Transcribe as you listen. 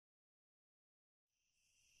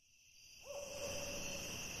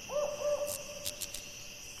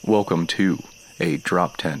Welcome to a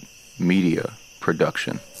Drop Tent Media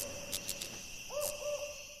production.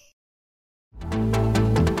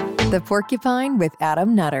 The Porcupine with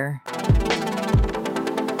Adam Nutter.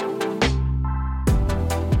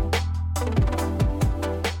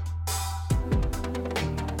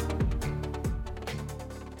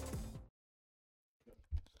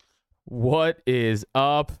 What is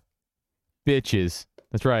up, bitches?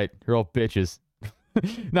 That's right, you're all bitches.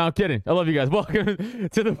 No, I'm kidding. I love you guys. Welcome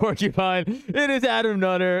to the Porcupine. It is Adam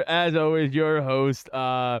Nutter, as always, your host.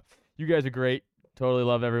 You guys are great. Totally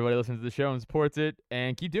love everybody listens to the show and supports it,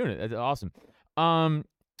 and keep doing it. That's awesome. I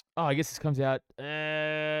guess this comes out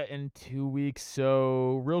in 2 weeks.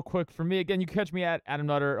 So real quick for me, again, you can catch me at Adam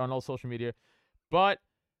Nutter on all social media. But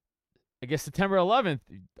I guess September 11th,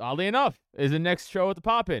 oddly enough, is the next show at the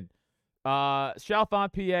Pop-In.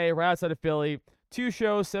 Chalfont, PA, right outside of Philly. 2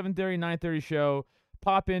 shows, 7:30, 9:30 show.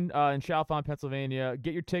 Pop-In in Chalfont, Pennsylvania.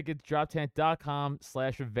 Get your tickets,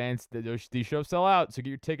 droptent.com/events. These shows sell out, so get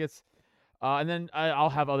your tickets. And then I'll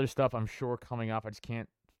have other stuff, I'm sure, coming up. I just can't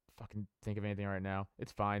fucking think of anything right now.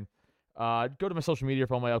 It's fine. Go to my social media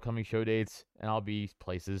for all my upcoming show dates, and I'll be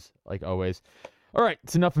places, like always. All right,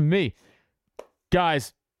 it's enough of me.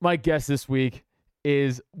 Guys, my guest this week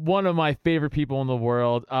is one of my favorite people in the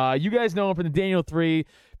world. You guys know him from the Daniel 3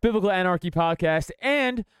 Biblical Anarchy podcast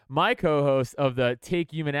and my co-host of the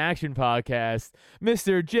Take Human Action podcast,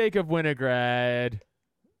 Mr. Jacob Winograd.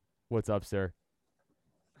 What's up, sir?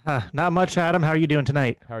 Not much, Adam. How are you doing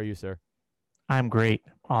tonight? How are you, sir? I'm great.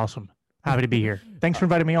 Awesome. Happy to be here. Thanks for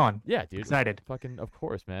inviting me on. Yeah, dude. Excited. Fucking, of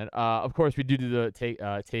course, man. Of course, we do the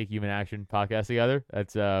Take Human Action podcast together.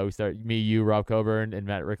 That's we start me, you, Rob Coburn, and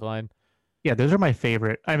Matt Rickline. Yeah, those are my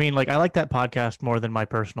favorite. I mean, like, I like that podcast more than my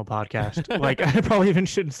personal podcast. Like, I probably even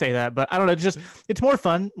shouldn't say that, but I don't know. It's more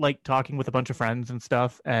fun, like, talking with a bunch of friends and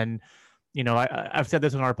stuff. And, you know, I've said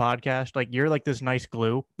this on our podcast, like, you're like this nice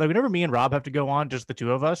glue. Like, whenever me and Rob have to go on, just the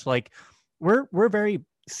two of us, like, we're very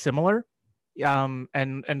similar.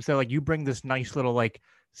 And so, like, you bring this nice little, like,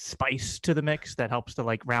 spice to the mix that helps to,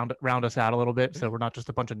 like, round us out a little bit, so we're not just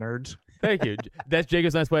a bunch of nerds. Thank you. That's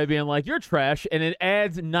Jacob's nice way of being like, you're trash, and it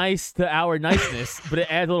adds nice to our niceness, but it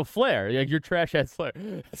adds a little flair. Like, your trash adds flair.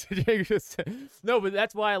 That's what Jacob just said. No, but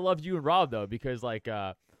that's why I love you and Rob, though, because, like,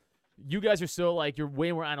 you guys are so, like, you're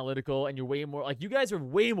way more analytical, and you're way more, like, you guys are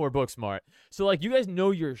way more book smart. So, like, you guys know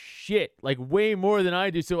your shit, like, way more than I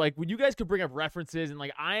do. So, like, when you guys could bring up references, and,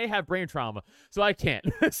 like, I have brain trauma, so I can't.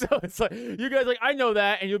 So, it's like, you guys, like, I know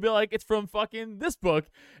that, and you'll be like, it's from fucking this book,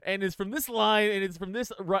 and it's from this line, and it's from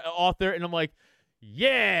this author, and I'm like,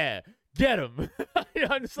 yeah, get him.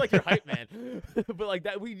 I'm just like your hype man. But, like,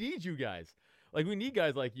 that, we need you guys. Like, we need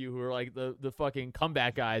guys like you who are, like, the fucking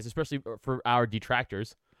comeback guys, especially for our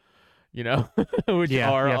detractors. You know, which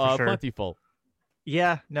are sure. plentiful.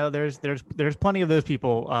 Yeah, no, there's plenty of those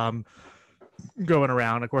people going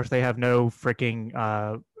around. Of course, they have no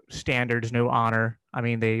freaking standards, no honor. I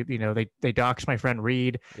mean, they dox my friend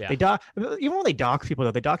Reed. Yeah. Even when they dox people,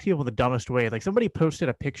 though, they dox people the dumbest way. Like, somebody posted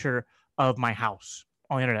a picture of my house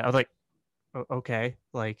on the internet. I was like, okay,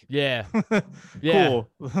 like, yeah, yeah, cool.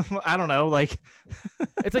 I don't know, like,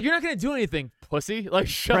 it's like, you're not gonna do anything, pussy. Like,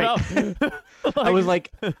 shut up. Like, I was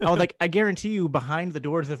like, I guarantee you, behind the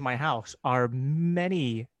doors of my house are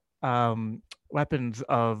many weapons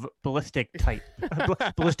of ballistic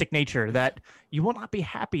nature that you will not be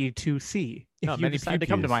happy to see if you decide to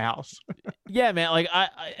come to my house. Yeah, man. Like, I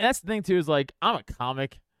that's the thing too, is like, I'm a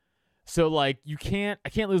comic, so like, I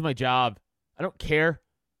can't lose my job. I don't care.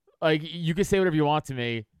 Like, you can say whatever you want to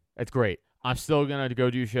me. That's great. I'm still going to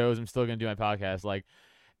go do shows. I'm still going to do my podcast. Like,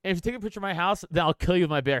 and if you take a picture of my house, then I'll kill you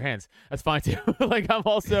with my bare hands. That's fine, too. Like, I'm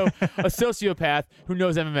also a sociopath who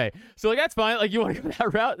knows MMA. So, like, that's fine. Like, you want to go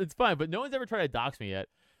that route? It's fine. But no one's ever tried to dox me yet.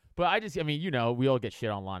 But I mean, you know, we all get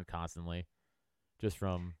shit online constantly. Just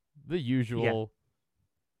from the usual.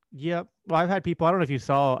 Yeah. Yep. Well, I've had people, I don't know if you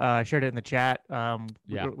saw, I shared it in the chat.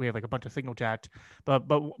 Yeah. We have, like, a bunch of signal chats. But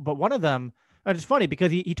one of them, and it's funny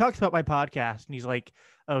because he talks about my podcast and he's like,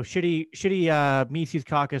 oh, shitty Mises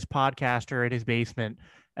Caucus podcaster in his basement.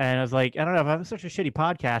 And I was like, I don't know, if I have such a shitty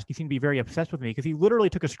podcast, you seem to be very obsessed with me, because he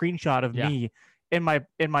literally took a screenshot of me in my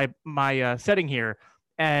setting here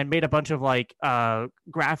and made a bunch of, like,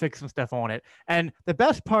 graphics and stuff on it. And the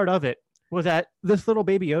best part of it was that this little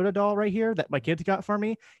baby Yoda doll right here that my kids got for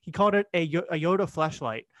me, he called it a Yoda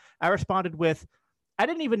fleshlight. I responded with, I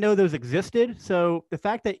didn't even know those existed. So the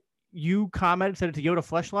fact that you commented, said it's a Yoda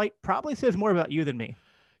fleshlight, probably says more about you than me.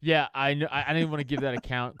 Yeah, I know. I didn't even want to give that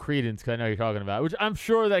account credence because I know you're talking about, which I'm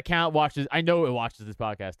sure that account watches. I know it watches this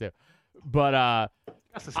podcast too. But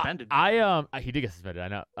Got suspended. He did get suspended. I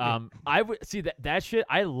know. I would see that shit.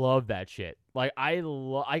 I love that shit. Like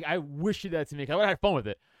I wish you that to me. I would have had fun with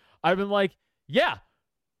it. I've been like, yeah,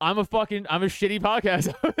 I'm a shitty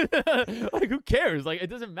podcast. Like, who cares? Like, it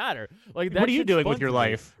doesn't matter. Like, what are you doing with your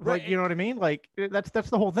life? Right. Like, you know what I mean? Like, that's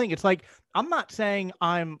the whole thing. It's like, I'm not saying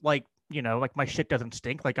I'm like, like my shit doesn't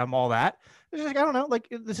stink. Like I'm all that. It's just like, I don't know. Like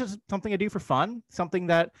this is something I do for fun. Something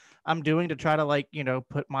that I'm doing to try to like,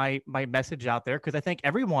 put my message out there. Cause I think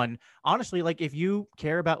everyone, honestly, like if you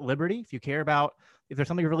care about liberty, if there's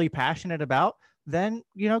something you're really passionate about, then,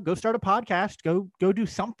 go start a podcast, go do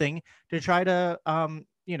something to try to,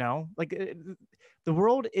 the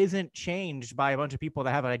world isn't changed by a bunch of people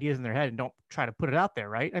that have ideas in their head and don't try to put it out there.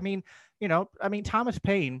 Right. I mean, Thomas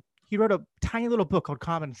Paine, he wrote a tiny little book called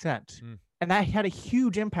Common Sense, and that had a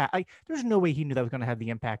huge impact. There's no way he knew that was going to have the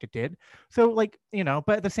impact it did. So like, but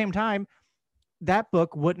at the same time, that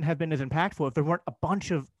book wouldn't have been as impactful if there weren't a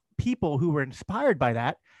bunch of people who were inspired by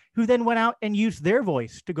that, who then went out and used their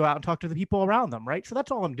voice to go out and talk to the people around them. Right. So that's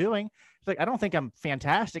all I'm doing. It's like, I don't think I'm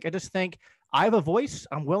fantastic. I just think I have a voice.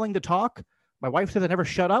 I'm willing to talk. My wife says I never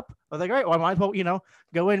shut up. I was like, all right, well, I might as well,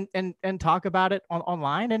 go in and talk about it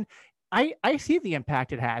online. And I see the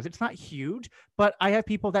impact it has. It's not huge, but I have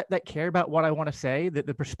people that care about what I want to say, that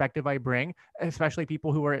the perspective I bring, especially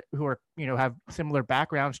people who are have similar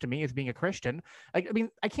backgrounds to me as being a Christian. I mean,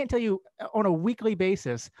 I can't tell you on a weekly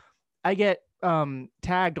basis, I get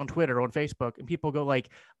tagged on Twitter or on Facebook, and people go like,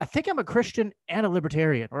 I think I'm a Christian and a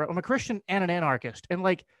libertarian, or I'm a Christian and an anarchist, and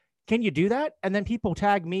like, can you do that? And then people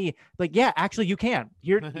tag me like, yeah, actually you can.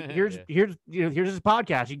 Here's this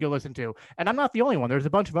podcast you can go listen to. And I'm not the only one. There's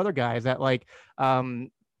a bunch of other guys that like that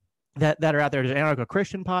are out there. There's an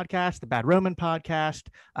anarcho-Christian podcast, the Bad Roman podcast,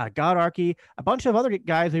 Godarchy, a bunch of other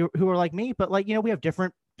guys who are like me, but like, we have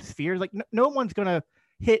different spheres. Like no one's gonna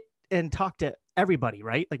hit and talk to everybody,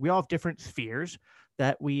 right? Like we all have different spheres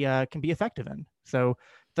that we can be effective in. So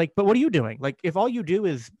like, but what are you doing? Like if all you do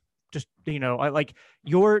is just, like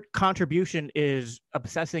your contribution is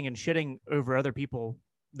obsessing and shitting over other people,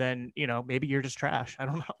 then, maybe you're just trash. I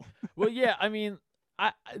don't know. Well, yeah, I mean,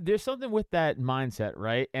 there's something with that mindset,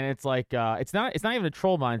 right? And it's like, it's not even a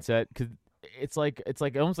troll mindset, because it's like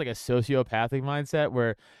almost like a sociopathic mindset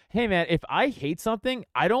where, hey man, if I hate something,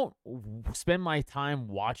 I don't spend my time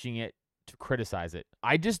watching it to criticize it.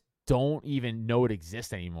 I just don't even know it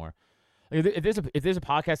exists anymore. Like if there's a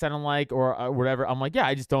podcast I don't like or whatever, I'm like, yeah,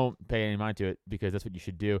 I just don't pay any mind to it, because that's what you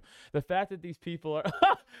should do. The fact that these people are,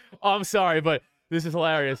 oh, I'm sorry, but this is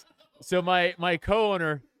hilarious. So my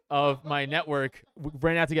co-owner of my network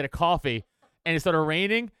ran out to get a coffee, and it started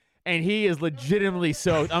raining, and he is legitimately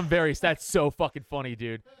soaked. That's so fucking funny,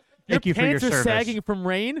 dude. Thank you for your service. Pants are sagging from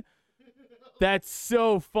rain? That's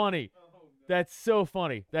so funny. That's so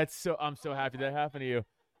funny. I'm so happy that happened to you.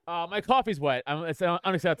 My coffee's wet. It's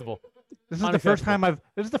unacceptable. This is the first time I've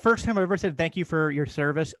ever said thank you for your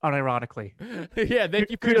service unironically. Yeah, thank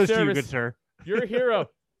you for Kudos your service. To you, good sir. You're a hero.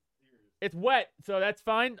 It's wet, so that's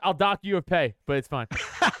fine. I'll dock you a pay, but it's fine.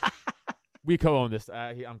 We co-own this.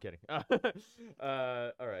 I'm kidding. All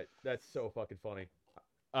right, that's so fucking funny.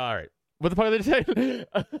 All right, what the fuck did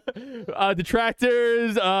I say?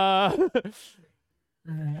 Detractors.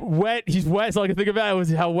 Wet. He's wet. That's all I can think about was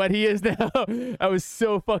how wet he is now. That was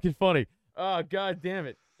so fucking funny. Oh, god damn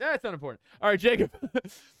it. That's not important. All right, Jacob.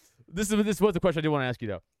 This was the question I did want to ask you,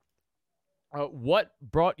 though. What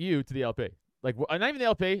brought you to the LP? Like, not even the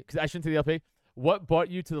LP, because I shouldn't say the LP. What brought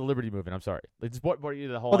you to the Liberty movement? I'm sorry. Like, just what brought you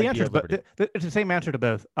to the whole idea of Liberty? It's the same answer to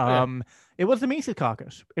both. Yeah. It was the Mises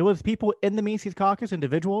Caucus. It was people in the Mises Caucus,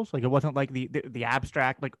 individuals. Like, it wasn't like the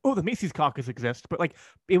abstract, like, oh, the Mises Caucus exists. But, like,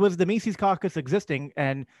 it was the Mises Caucus existing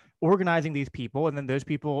and organizing these people, and then those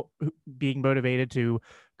people being motivated to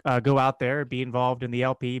go out there, be involved in the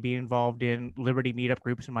LP, be involved in Liberty meetup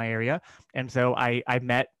groups in my area. And so I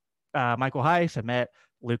met Michael Heiss, I met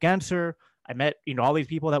Luke Enser, I met, all these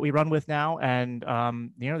people that we run with now. And,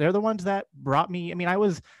 they're the ones that brought me. I mean, I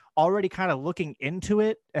was already kind of looking into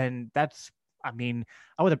it. And I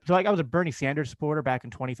was a Bernie Sanders supporter back in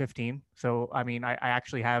 2015. So, I mean, I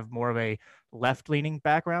actually have more of a left leaning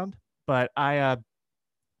background, but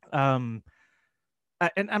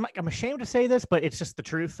and I'm ashamed to say this, but it's just the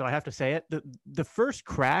truth. So I have to say it. The first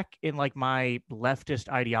crack in like my leftist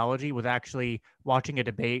ideology was actually watching a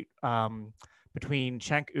debate, between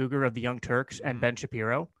Cenk Uygur of the Young Turks and Ben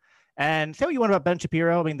Shapiro. And say what you want about Ben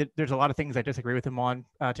Shapiro. I mean, there's a lot of things I disagree with him on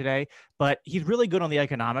today, but he's really good on the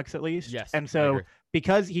economics, at least. Yes. And so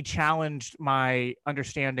because he challenged my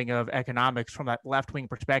understanding of economics from that left-wing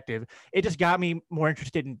perspective, it just got me more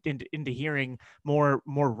interested into hearing more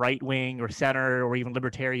right-wing or center or even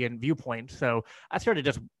libertarian viewpoints. So I started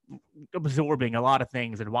just absorbing a lot of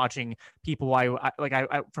things and watching people.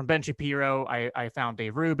 I from Ben Shapiro, I found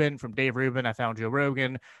Dave Rubin. From Dave Rubin, I found Joe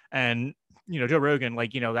Rogan. And Joe Rogan,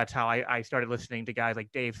 that's how I started listening to guys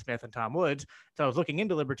like Dave Smith and Tom Woods. So I was looking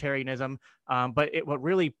into libertarianism, but what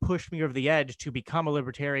really pushed me over the edge to become a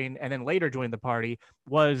libertarian and then later join the party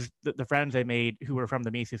was the friends I made who were from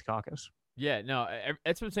the Mises Caucus. Yeah, no,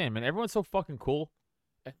 that's what I'm saying, man. Everyone's so fucking cool.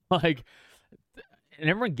 Like, and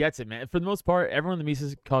everyone gets it, man. For the most part, everyone in the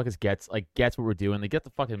Mises Caucus gets what we're doing. They get the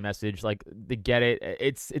fucking message. Like, they get it.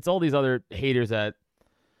 It's all these other haters that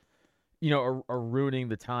are ruining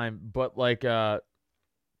the time. But like, you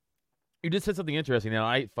just said something interesting. Now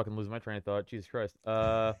I fucking lose my train of thought. Jesus Christ.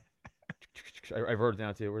 I wrote it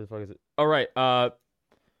down too. Where the fuck is it? All right.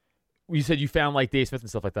 You said you found like Dave Smith and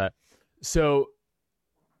stuff like that. So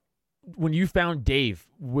when you found Dave,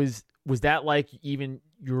 was that like even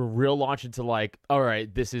your real launch into like, all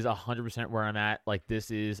right, this is 100% where I'm at. Like,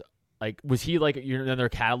 this is like, was he like another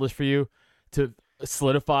catalyst for you to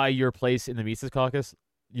solidify your place in the Mises Caucus?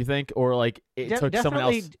 You think, or like it took someone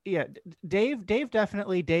else? Yeah, Dave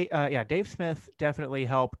definitely. Dave Smith definitely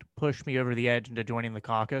helped push me over the edge into joining the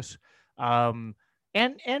caucus, and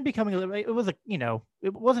becoming it was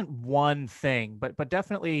it wasn't one thing, but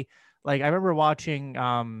definitely like I remember watching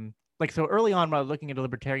so early on when I was looking into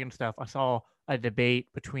libertarian stuff, I saw a debate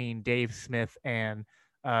between Dave Smith and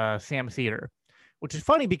Sam Cedar, which is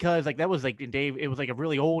funny because like that was like Dave. It was like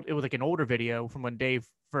an older video from when Dave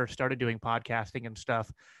first started doing podcasting and stuff.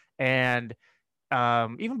 And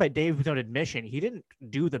even by Dave's own admission, he didn't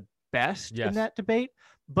do the best in that debate.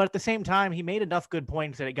 But at the same time, he made enough good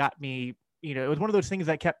points that it got me, it was one of those things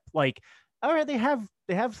that kept like, all right, they have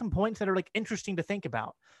some points that are like interesting to think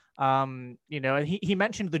about. And he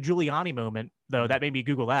mentioned the Giuliani moment, though, that made me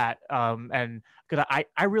Google that. And because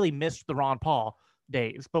I really missed the Ron Paul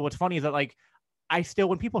days. But what's funny is that like, I still,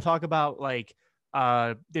 when people talk about like,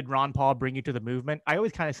 did Ron Paul bring you to the movement? I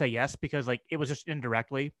always kind of say yes, because like it was just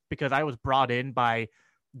indirectly, because I was brought in by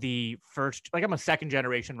the first, like I'm a second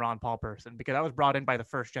generation Ron Paul person because I was brought in by the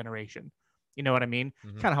first generation. You know what I mean?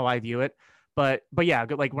 Mm-hmm. Kind of how I view it. But yeah,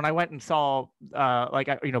 like when I went and saw,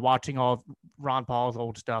 watching all of Ron Paul's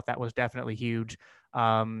old stuff, that was definitely huge.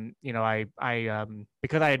 I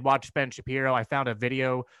because I had watched Ben Shapiro, I found a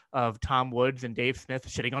video of Tom Woods and Dave Smith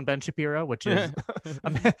shitting on Ben Shapiro, which is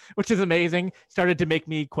which is amazing. Started to make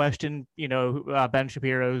me question, Ben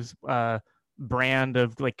Shapiro's brand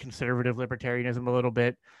of like conservative libertarianism a little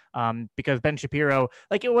bit, because Ben Shapiro,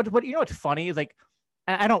 like what's funny is like,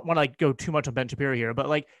 I don't want to like go too much on Ben Shapiro here, but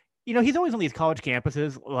like, he's always on these college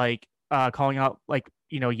campuses, like calling out like,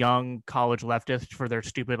 young college leftists for their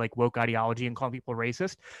stupid like woke ideology and calling people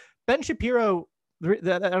racist. Ben Shapiro, I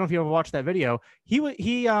don't know if you ever watched that video. He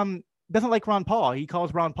doesn't like Ron Paul. He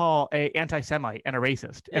calls Ron Paul a anti-Semite and a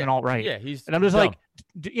racist and an alt-right. Yeah, and I'm just dumb.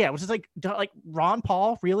 It was just like Ron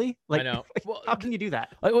Paul, really? Like, I know. Well, how can you do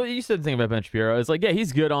that? Like, well, you said the thing about Ben Shapiro. It's like, yeah,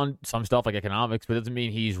 he's good on some stuff like economics, but it doesn't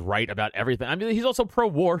mean he's right about everything. I mean, he's also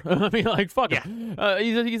pro-war. I mean, like, fuck him.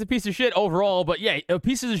 He's a piece of shit overall, but yeah,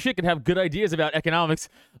 pieces of shit can have good ideas about economics.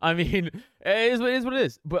 I mean, it is what it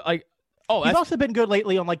is. But like, he's also been good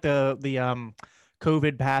lately on like the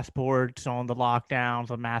COVID passports, on the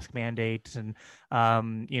lockdowns, on mask mandates, and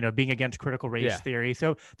being against critical race theory.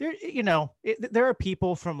 So there, there are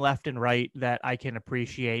people from left and right that I can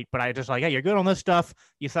appreciate, but I just like, hey, you're good on this stuff,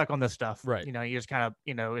 you suck on this stuff, right? You just kind of,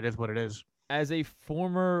 it is what it is. As a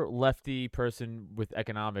former lefty person with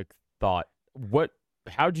economic thought,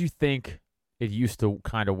 how do you think it used to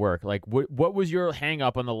kind of work? Like, what was your hang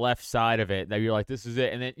up on the left side of it that you're like, this is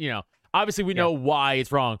it, and then obviously, we know why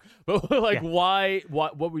it's wrong, but like, why?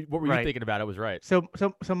 What were you thinking about? It was right. So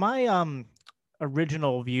my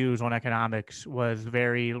original views on economics was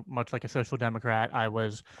very much like a social democrat. I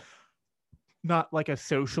was not like a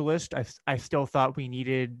socialist. I still thought we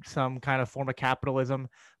needed some kind of form of capitalism,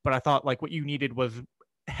 but I thought like what you needed was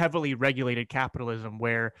heavily regulated capitalism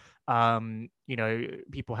where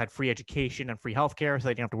people had free education and free healthcare, so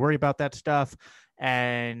they didn't have to worry about that stuff.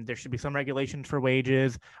 And there should be some regulations for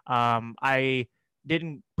wages. I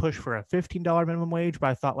didn't push for a $15 minimum wage, but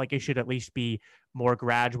I thought like it should at least be more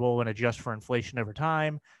gradual and adjust for inflation over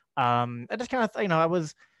time. I just kind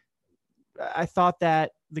of, I thought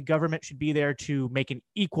that the government should be there to make an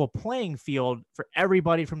equal playing field for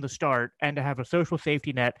everybody from the start and to have a social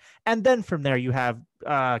safety net. And then from there you have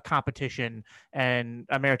competition and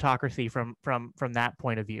a meritocracy from that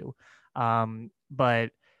point of view.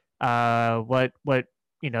 But what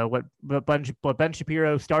Ben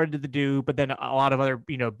Shapiro started to do, but then a lot of other,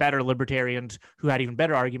 better libertarians who had even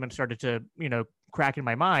better arguments started to, crack in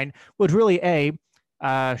my mind, was really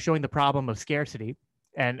showing the problem of scarcity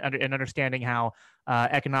and understanding how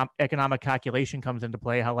economic calculation comes into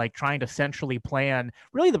play, how like trying to centrally plan,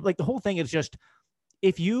 really the whole thing is just,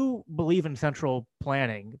 if you believe in central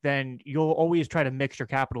planning, then you'll always try to mix your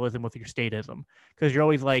capitalism with your statism, because you're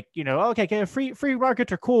always like, okay, free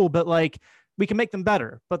markets are cool, but like we can make them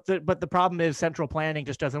better. But the problem is central planning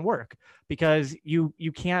just doesn't work, because you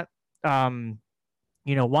can't,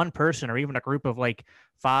 one person or even a group of like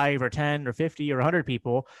 5 or 10 or 50 or 100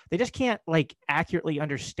 people, they just can't like accurately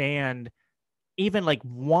understand even like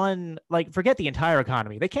one, like forget the entire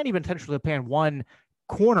economy. They can't even centrally plan one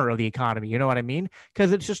corner of the economy. You know what I mean?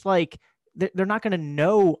 Because it's just like they're not going to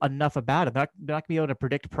know enough about it. They're not going to be able to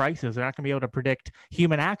predict prices. They're not going to be able to predict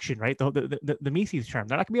human action, right? The Mises term.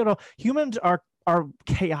 They're not going to be able to. Humans are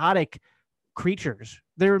chaotic creatures.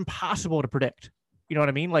 They're impossible to predict. You know what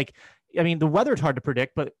I mean? Like, I mean, the weather's hard to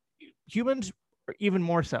predict, but humans are even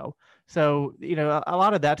more so. So, a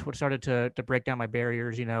lot of that's what started to break down my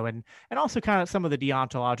barriers, and also kind of some of the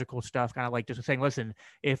deontological stuff, kind of like just saying, listen,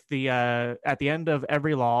 if the at the end of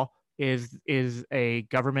every law is a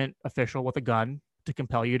government official with a gun to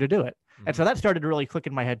compel you to do it. Mm-hmm. And so that started to really click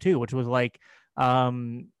in my head too, which was like,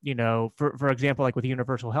 for example, like with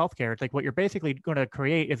universal healthcare, it's like what you're basically going to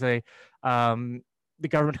create is the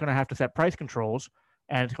government's going to have to set price controls,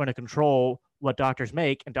 and it's going to control what doctors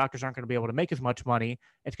make, and doctors aren't going to be able to make as much money.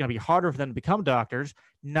 It's going to be harder for them to become doctors.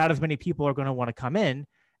 Not as many people are going to want to come in.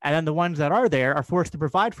 And then the ones that are there are forced to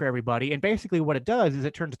provide for everybody. And basically what it does is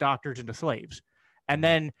it turns doctors into slaves. And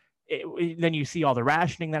then you see all the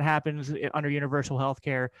rationing that happens under universal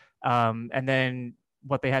healthcare. And then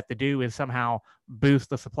what they have to do is somehow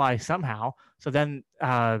boost the supply somehow. So then,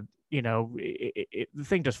 the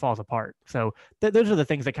thing just falls apart. So those are the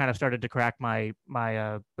things that kind of started to crack my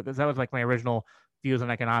because that was like my original views on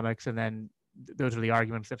economics. And then those are the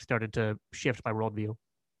arguments that started to shift my worldview.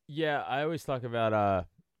 Yeah, I always talk about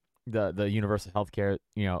the universal healthcare,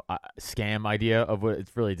 scam idea of what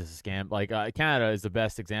it's really just a scam. Like Canada is the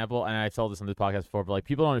best example, and I've told this on this podcast before, but like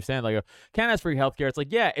people don't understand. Like Canada has free healthcare. It's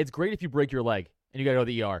like, yeah, it's great if you break your leg and you gotta go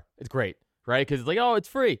to the ER. It's great, right? Because it's like, oh, it's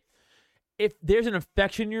free. If there's an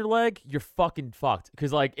infection in your leg, you're fucking fucked.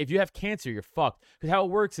 Because like if you have cancer, you're fucked. Because how it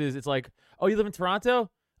works is it's like, oh, you live in Toronto?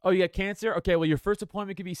 Oh, you got cancer? Okay, well your first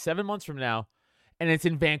appointment could be 7 months from now, and it's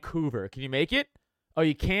in Vancouver. Can you make it? Oh,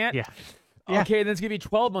 you can't? Yeah. Okay, then it's going to be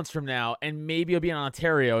 12 months from now, and maybe it'll be in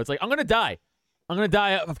Ontario. It's like, I'm going to die. I'm going to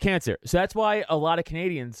die of cancer. So that's why a lot of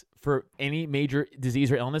Canadians, for any major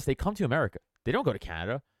disease or illness, they come to America. They don't go to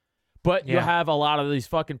Canada. But you have a lot of these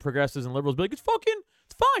fucking progressives and liberals be like, it's fine.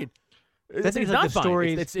 It's like not the fine.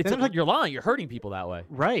 Stories. It's like you're lying. You're hurting people that way.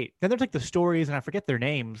 Right. Then there's like the stories, and I forget their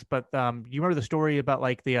names, but you remember the story about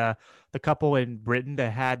like the couple in Britain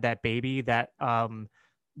that had that baby that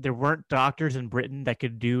there weren't doctors in Britain that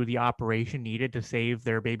could do the operation needed to save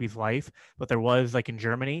their baby's life, but there was like in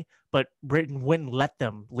Germany, but Britain wouldn't let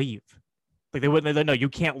them leave. Like they wouldn't. No, you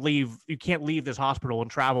can't leave. You can't leave this hospital and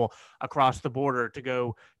travel across the border to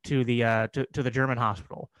go to the to the German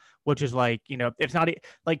hospital, which is like, it's not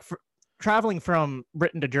like traveling from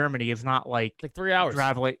Britain to Germany is not like 3 hours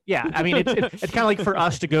traveling. Yeah, I mean it's kind of like for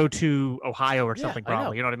us to go to Ohio or something.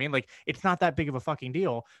 Probably, you know what I mean? Like it's not that big of a fucking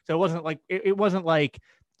deal. So it wasn't like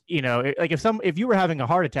like if you were having a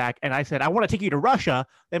heart attack and I said I want to take you to Russia,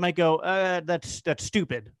 they might go, that's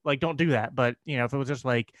stupid. Like don't do that. But if it was just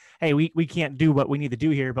like, hey, we can't do what we need to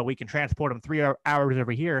do here, but we can transport him 3 hours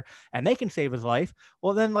over here and they can save his life.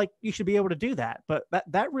 Well, then like you should be able to do that. But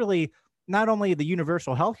that really. Not only the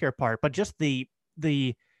universal healthcare part, but just the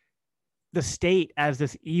state as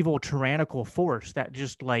this evil tyrannical force that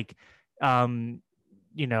just like, that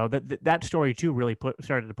story too really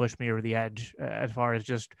started to push me over the edge as far as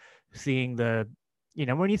just seeing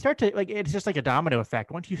when you start to like, it's just like a domino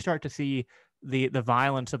effect. Once you start to see the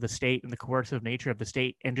violence of the state and the coercive nature of the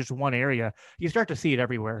state in just one area, you start to see it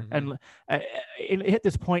everywhere. Mm-hmm. And it hit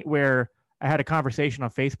this point where I had a conversation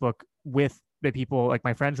on Facebook with the people like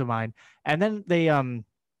my friends of mine, and then they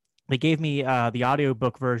gave me the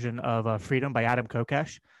audiobook version of Freedom by Adam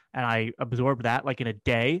Kokesh, and I absorbed that like in a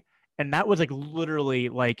day, and that was like literally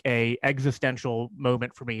like a existential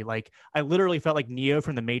moment for me. Like I literally felt like Neo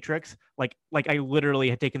from the Matrix, like I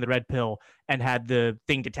literally had taken the red pill and had the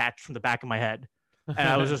thing detached from the back of my head, and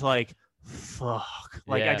I was just like, fuck.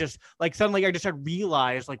 Like I just like suddenly I just had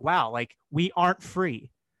realized like, wow, like we aren't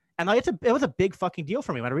free. And like, it was a big fucking deal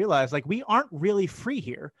for me when I realized like we aren't really free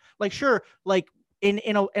here. Like, sure, like in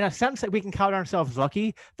a sense that we can count ourselves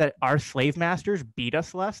lucky that our slave masters beat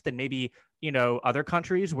us less than maybe other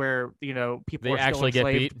countries where people They are still actually get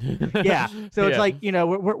enslaved. beat. Yeah, so it's Yeah.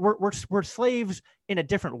 like we're slaves in a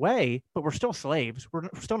different way, but we're still slaves. We're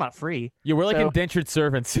still not free. Yeah, we're like So- indentured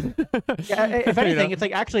servants. Yeah, if You anything, know? it's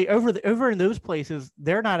like actually over in those places,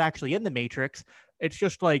 they're not actually in the Matrix. It's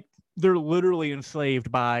just like they're literally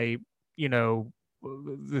enslaved by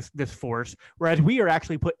this force, whereas we are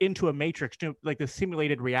actually put into a matrix, to like the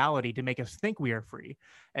simulated reality, to make us think we are free.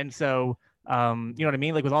 And so you know what I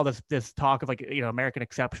mean, like with all this talk of like American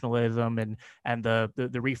exceptionalism and the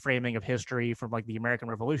reframing of history from like the American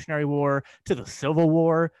Revolutionary War to the Civil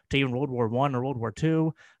War to even World War I or World War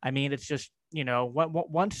II. I mean, it's just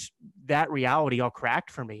once that reality all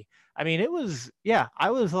cracked for me, I mean, it was, yeah,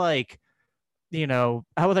 I was like,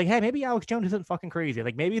 I was like, hey, maybe Alex Jones isn't fucking crazy.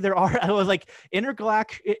 Like maybe there are, I was like,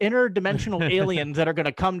 interdimensional aliens that are going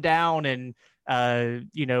to come down and,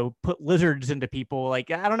 put lizards into people. Like,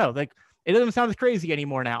 I don't know. Like, it doesn't sound as crazy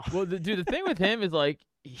anymore now. Well, dude, the thing with him is like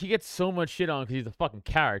he gets so much shit on because he's a fucking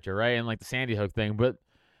character, right? And like the Sandy Hook thing, but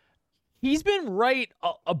he's been right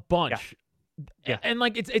a bunch. Yeah. And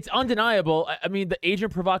like it's undeniable. I mean, the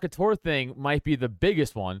agent provocateur thing might be the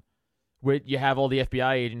biggest one, where you have all the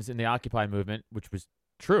FBI agents in the Occupy movement, which was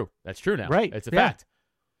true. That's true now. Right. It's a Yeah. fact.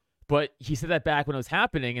 But he said that back when it was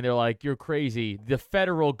happening, and they're like, "You're crazy. The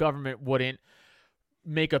federal government wouldn't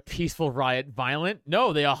make a peaceful riot violent.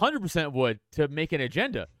 No, they 100% would, to make an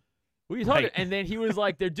agenda. What are you talking? Right. And then he was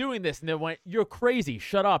like, they're doing this, and they went, "You're crazy.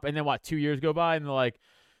 Shut up." And then 2 years go by, and they're like,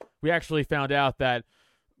 "We actually found out that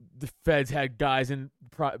the feds had guys in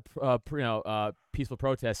peaceful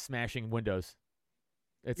protests smashing windows."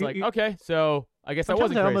 It's like, okay, so I guess I Sometimes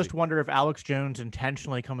wasn't I crazy. almost wonder if Alex Jones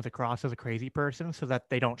intentionally comes across as a crazy person so that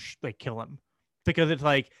they don't kill him. Because it's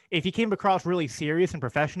like, if he came across really serious and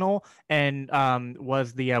professional and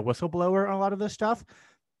was the whistleblower on a lot of this stuff,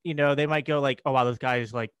 they might go like, "Oh wow, this guy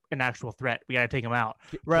is like an actual threat. We got to take him out."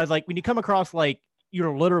 Whereas like when you come across like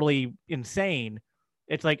you're literally insane,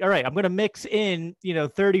 it's like, all right, I'm going to mix in,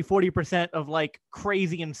 30-40% of like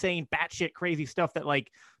crazy, insane, batshit crazy stuff that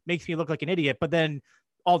like makes me look like an idiot. But then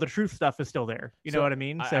all the truth stuff is still there. You know what I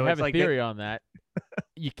mean? So I have it's a like theory on that.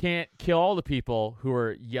 You can't kill all the people who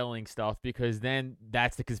are yelling stuff, because then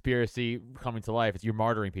that's the conspiracy coming to life. It's you're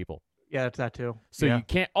martyring people. Yeah, that's that too. So yeah. you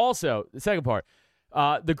can't. Also, the second part,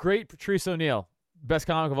 the great Patrice O'Neill, best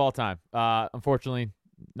comic of all time. Unfortunately,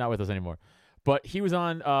 not with us anymore. But he was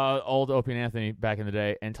on old Opie and Anthony back in the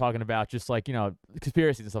day and talking about just like,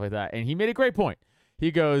 conspiracies and stuff like that. And he made a great point.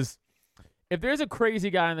 He goes, if there's a crazy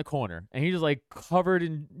guy in the corner and he's just like covered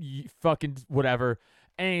in fucking whatever,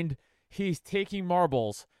 and he's taking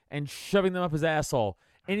marbles and shoving them up his asshole,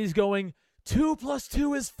 and he's going, 2 +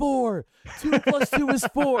 2 is 4. 2 + 2 is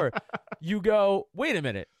 4. You go, wait a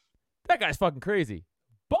minute. That guy's fucking crazy.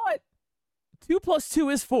 But 2 + 2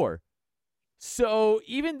 is 4. So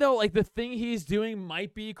even though like the thing he's doing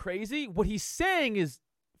might be crazy, what he's saying is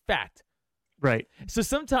fact. Right. So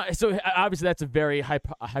obviously that's a very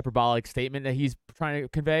hyperbolic statement that he's trying to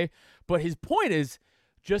convey. But his point is,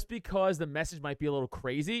 just because the message might be a little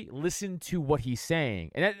crazy, listen to what he's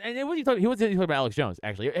saying. And it wasn't he wasn't talking about Alex Jones,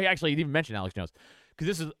 actually. He didn't even mention Alex Jones. Because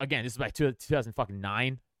this is like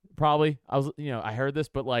 2009, probably. I heard this,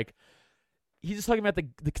 but like he's just talking about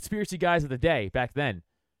the conspiracy guys of the day back then.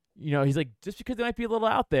 He's like, just because they might be a little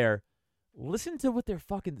out there, listen to what they're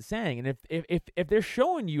fucking saying. And if they're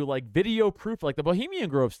showing you like video proof, like the Bohemian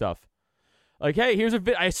Grove stuff, like, hey,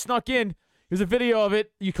 I snuck in. Here's a video of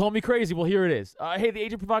it. You call me crazy. Well, here it is. Hey, the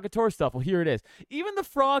agent provocateur stuff. Well, here it is. Even the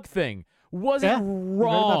frog thing wasn't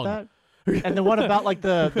wrong. About that? And the one about like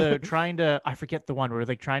the trying to, I forget the one where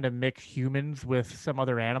like trying to mix humans with some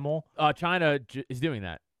other animal. China is doing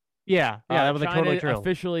that. Yeah, that was like China totally true.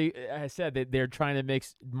 Officially has said that they're trying to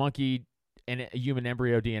mix monkey and human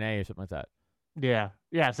embryo DNA or something like that.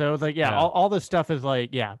 Yeah. So it's like, all this stuff is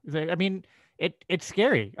like, I mean, it's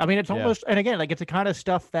scary. I mean, it's almost, and again, like it's the kind of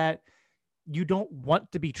stuff that you don't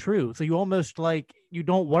want to be true. So you almost like, you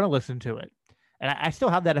don't want to listen to it. And I still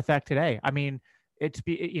have that effect today. I mean,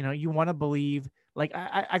 you want to believe, like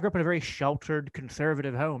I grew up in a very sheltered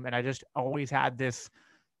conservative home, and I just always had this,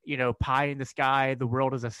 pie in the sky, the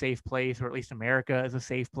world is a safe place, or at least America is a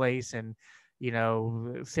safe place, and,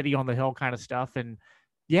 city on the hill kind of stuff. And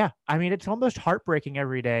yeah, I mean, it's almost heartbreaking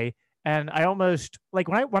every day. And I almost like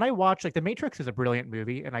when I watch, like The Matrix is a brilliant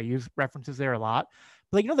movie, and I use references there a lot.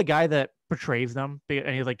 But like, the guy that portrays them,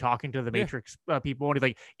 and he's like talking to the Matrix people, and he's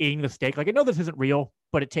like eating the steak. Like, I know this isn't real,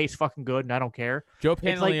 but it tastes fucking good, and I don't care. Joe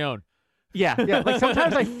Pantaleone. Yeah. Like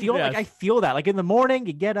sometimes I feel like I feel that. Like in the morning,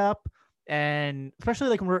 you get up, and especially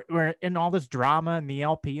like when we're in all this drama and the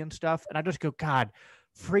LP and stuff, and I just go, God,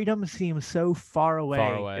 freedom seems so far away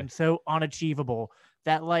and so unachievable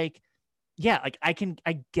that like, yeah, like I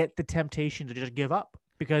get the temptation to just give up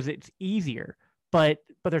because it's easier, but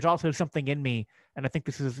there's also something in me, and I think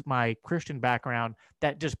this is my Christian background,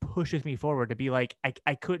 that just pushes me forward to be like,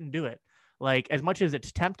 I couldn't do it. Like, as much as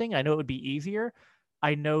it's tempting, I know it would be easier.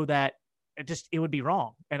 I know that it would be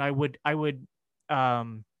wrong, and I wouldn't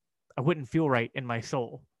feel right in my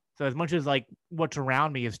soul. So as much as like what's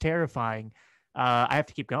around me is terrifying, I have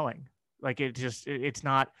to keep going. Like it's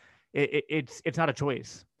not a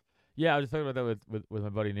choice. Yeah, I was just talking about that with my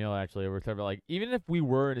buddy Neil, actually. We're talking about, like, even if we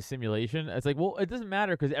were in a simulation, it's like, well, it doesn't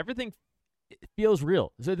matter because everything feels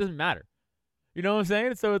real. So it doesn't matter. You know what I'm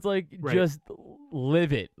saying? So it's like, just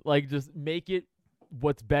live it. Like, just make it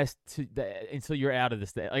what's best until you're out of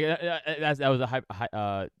this thing. Like, that was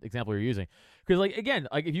a example you're using. Because, like, again,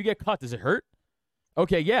 like, if you get caught, does it hurt?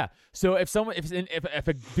 Okay, yeah. So if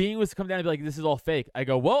a being was to come down and be like, this is all fake, I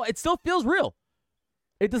go, well, it still feels real.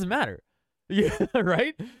 It doesn't matter. Yeah,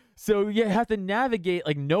 right? So you have to navigate,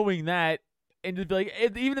 like, knowing that, and just be like,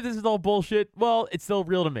 even if this is all bullshit, well, it's still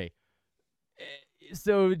real to me.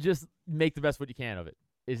 So just make the best what you can of it,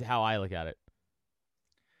 is how I look at it.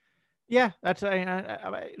 Yeah, that's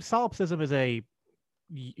solipsism is a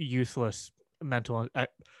useless mental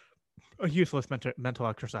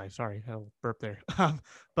exercise. Sorry, I'll burp there.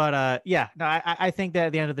 But yeah, no, I think that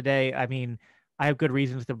at the end of the day, I mean, I have good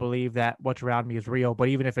reasons to believe that what's around me is real. But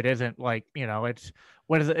even if it isn't, like, you know, it's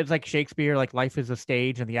like Shakespeare, like life is a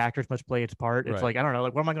stage and the actors must play its part. It's like, I don't know,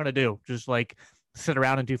 like, what am I going to do? Just like sit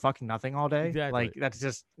around and do fucking nothing all day? Exactly. Like, it's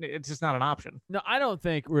just not an option. No, I don't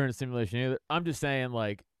think we're in a simulation either. I'm just saying,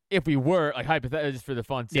 like, if we were, like, hypothetically, just for the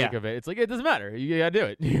fun sake of it, it's like, it doesn't matter. You gotta do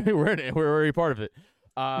it. We're in it. We're already part of it.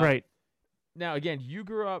 Right. Now, again, you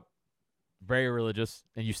grew up very religious,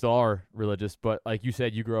 and you still are religious, but like you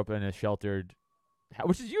said, you grew up in a sheltered,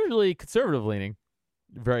 which is usually conservative leaning.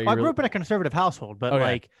 I grew up in a conservative household, but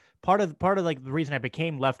like part of like the reason I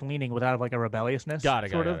became left leaning was out of like a rebelliousness. Got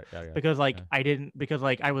it. Because like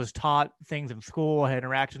I was taught things in school, I had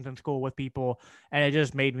interactions in school with people, and it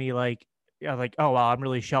just made me like, I was like, oh wow, I'm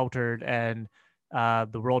really sheltered, and the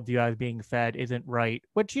worldview I was being fed isn't right.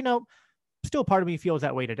 Which, you know, still part of me feels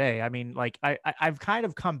that way today. I mean, like I've kind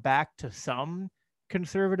of come back to some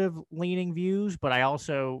conservative leaning views, but I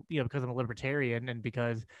also, you know, because I'm a libertarian and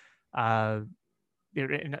because not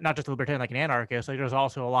just a libertarian, like an anarchist, like there's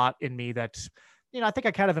also a lot in me that's, you know, I think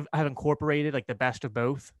I kind of have incorporated like the best of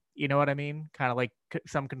both. You know what I mean? Kind of like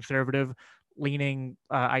some conservative leaning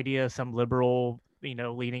ideas, some liberal, you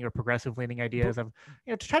know, leaning or progressive leaning ideas of,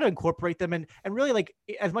 you know, to try to incorporate them. And really, like,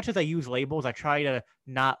 as much as I use labels, I try to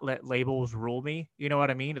not let labels rule me. You know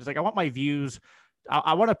what I mean? It's like, I want my views.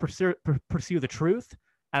 I want to pursue the truth,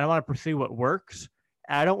 and I want to pursue what works.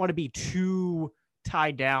 And I don't want to be too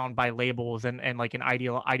tied down by labels and like an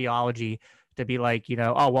ideology to be like, you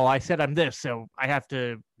know, oh, well, I said I'm this, so I have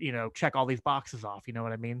to, you know, check all these boxes off. You know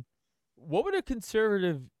what I mean? What would a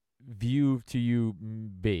conservative view to you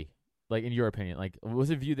be? Like, in your opinion, like, what's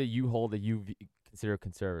a view that you hold that you consider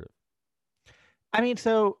conservative? I mean,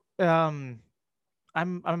 so I'm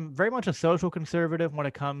very much a social conservative when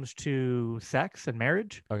it comes to sex and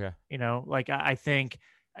marriage. Okay. You know, like I think,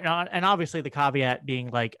 and obviously the caveat being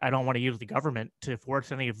like, I don't want to use the government to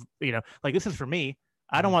force any of, you know, like, this is for me.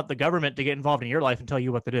 I don't want the government to get involved in your life and tell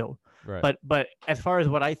you what to do. Right. But as far as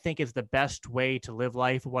what I think is the best way to live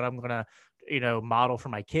life, what I'm going to, you know, model for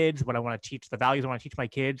my kids, what I want to teach, the values I want to teach my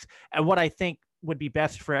kids, and what I think would be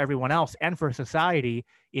best for everyone else and for society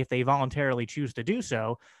if they voluntarily choose to do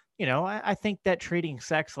so. You know, I think that treating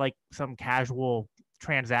sex like some casual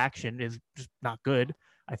transaction is just not good.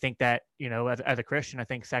 I think that, you know, as a Christian, I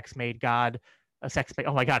think sex made God.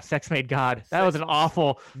 Oh my God, sex made God. That was an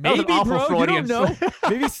awful. Maybe, awful bro. Freudian You don't know.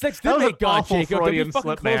 Maybe sex did make God, Jacob. Don't be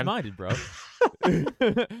fucking close-minded, bro.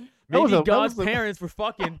 Maybe God's parents were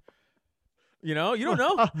fucking. You know, you don't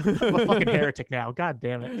know. I'm a fucking heretic now. God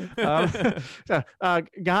damn it.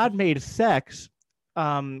 God made sex,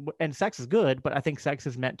 and sex is good, but I think sex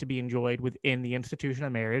is meant to be enjoyed within the institution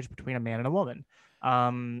of marriage between a man and a woman.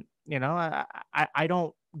 You know, I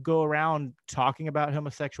don't go around talking about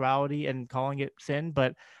homosexuality and calling it sin,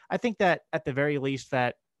 but I think that at the very least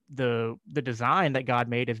that the design that God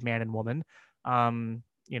made is man and woman.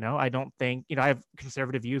 You know, I don't think, you know, I have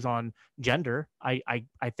conservative views on gender. I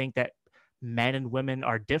think that men and women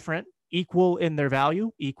are different, equal in their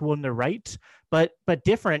value, equal in their rights, but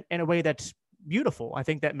different in a way that's beautiful. I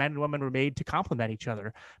think that men and women were made to complement each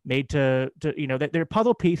other, made to you know, that they're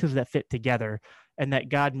puzzle pieces that fit together, and that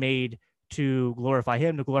God made to glorify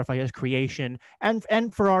him, to glorify his creation,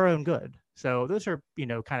 and for our own good. So those are,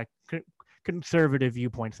 kind of conservative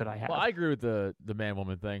viewpoints that I have. Well, I agree with the man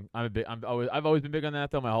woman thing. I've always been big on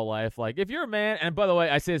that though my whole life. Like, if you're a man, and by the way,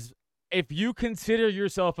 I say this, if you consider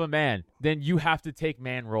yourself a man, then you have to take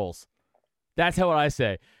man roles. That's how I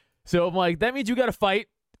say. So I'm like, that means you got to fight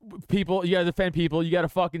people, you got to defend people, you got to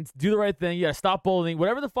fucking do the right thing, you got to stop bullying,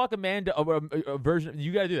 whatever the fuck a man a version,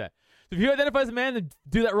 you got to do that. So if you identify as a man, then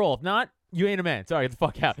do that role. If not, you ain't a man. Sorry, get the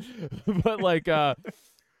fuck out. But like,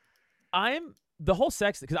 I'm the whole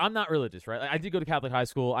sex, because I'm not religious, right? Like, I did go to Catholic high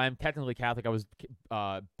school. I'm technically Catholic. I was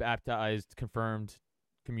baptized, confirmed,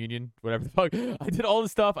 communion, whatever the fuck. I did all the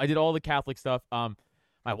stuff. I did all the Catholic stuff.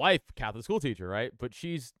 My wife, Catholic school teacher, right? But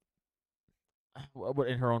she's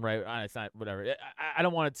in her own right. It's not whatever. I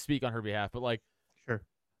don't want to speak on her behalf, but like, Sure.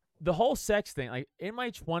 The whole sex thing. Like, in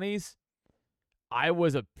my 20s, I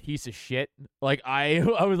was a piece of shit. Like, I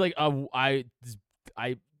was like, I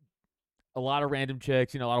a lot of random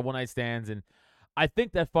chicks, a lot of one night stands, and I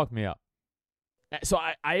think that fucked me up. So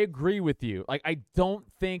I agree with you. Like, not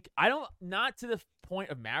to the point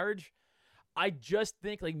of marriage. I just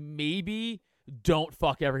think, like, maybe don't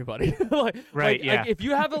fuck everybody. Right, yeah. Like, if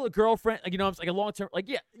you have a girlfriend, like, it's like a long term, like,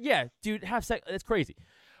 yeah, dude, have sex. That's crazy.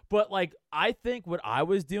 But like, I think what I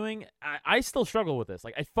was doing, I still struggle with this.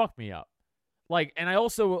 Like, it fucked me up. Like, and I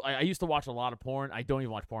used to watch a lot of porn. I don't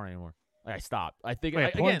even watch porn anymore. Like, I stopped. I think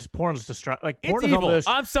porn's destructive. Like, it's porn is evil. almost.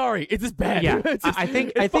 I'm sorry, it's just bad. Yeah, I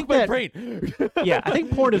think that brain. Yeah, I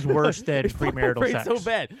think porn is worse than premarital sex. So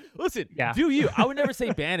bad. Listen, Yeah. do you? I would never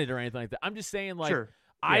say ban it or anything like that. I'm just saying, like, Sure.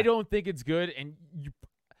 I Yeah. don't think it's good, and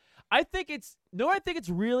I think it's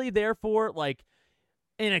really there for, like,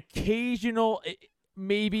 an occasional.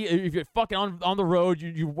 Maybe if you're fucking on the road,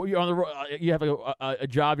 you're on the road, you have a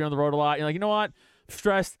job, you're on the road a lot. You're like, you know what? I'm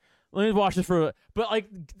stressed. Let me watch this for. But like,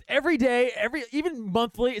 every day, even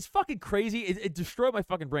monthly, it's fucking crazy. It destroyed my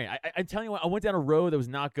fucking brain. I'm telling you what, I went down a road that was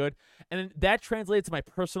not good, and then that translated to my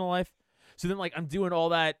personal life. So then, like, I'm doing all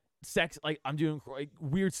that sex, like, I'm doing like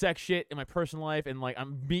weird sex shit in my personal life, and like,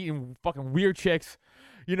 I'm meeting fucking weird chicks,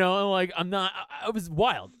 and like, I'm not. I was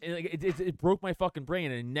wild, and like, it broke my fucking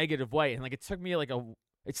brain in a negative way, and like, it took me like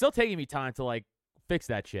it's still taking me time to like fix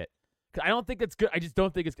that shit. 'Cause I don't think it's good. I just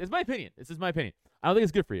don't think it's my opinion. This is my opinion. I don't think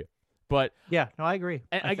it's good for you. But yeah, no, I agree.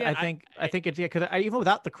 And I again, think it's because even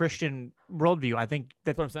without the Christian worldview, I think that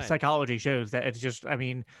That's what I'm saying. psychology shows that it's just. I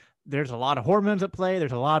mean, there's a lot of hormones at play.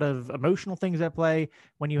 There's a lot of emotional things at play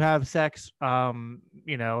when you have sex. As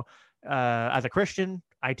a Christian,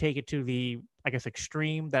 I take it to the, I guess,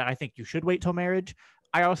 extreme that I think you should wait till marriage.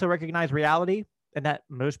 I also recognize reality, and that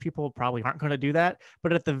most people probably aren't going to do that.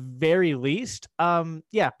 But at the very least,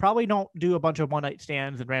 probably don't do a bunch of one night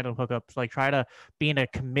stands and random hookups. Like, try to be in a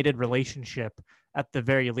committed relationship at the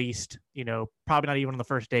very least. Probably not even on the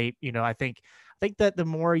first date. I think that the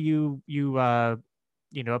more you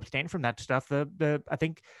abstain from that stuff, I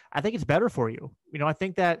think it's better for you. I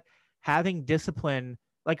think that having discipline,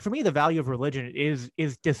 like, for me, the value of religion is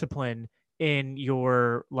discipline in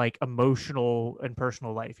your, like, emotional and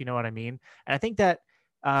personal life. You know what I mean? And I think that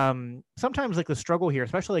sometimes, like, the struggle here,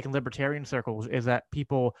 especially like in libertarian circles, is that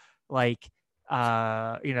people like,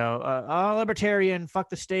 libertarian, fuck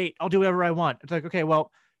the state, I'll do whatever I want. It's like, okay, well,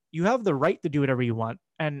 you have the right to do whatever you want.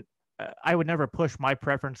 And I would never push my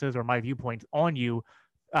preferences or my viewpoints on you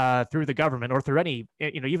through the government or through any,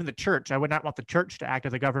 even the church. I would not want the church to act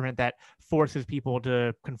as a government that forces people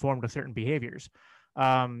to conform to certain behaviors.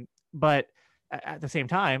 But at the same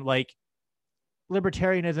time, like,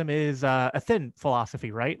 libertarianism is a thin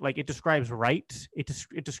philosophy, right? Like, it describes right. It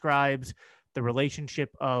describes the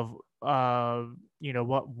relationship of,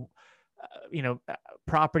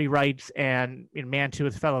 property rights and man to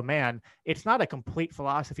his fellow man. It's not a complete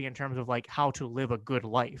philosophy in terms of, like, how to live a good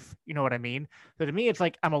life. You know what I mean? So to me, it's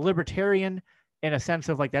like, I'm a libertarian in a sense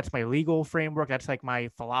of, like, that's my legal framework. That's like my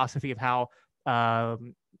philosophy of how,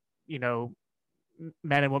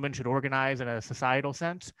 men and women should organize in a societal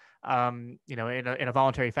sense, in a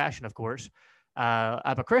voluntary fashion, of course.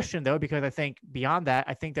 I'm a Christian, though, because I think beyond that,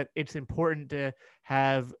 I think that it's important to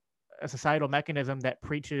have a societal mechanism that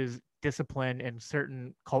preaches discipline and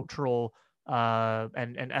certain cultural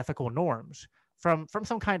and ethical norms from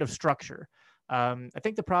some kind of structure. I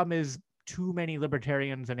think the problem is too many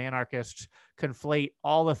libertarians and anarchists conflate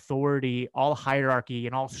all authority, all hierarchy,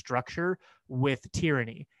 and all structure with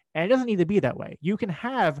tyranny. And it doesn't need to be that way. You can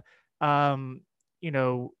have, you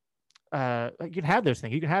can have those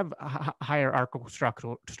things. You can have hierarchical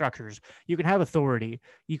structures. You can have authority.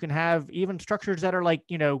 You can have even structures that are, like,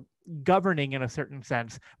 governing in a certain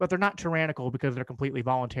sense, but they're not tyrannical because they're completely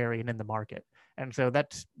voluntary and in the market. And so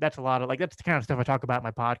that's a lot of like, that's the kind of stuff I talk about in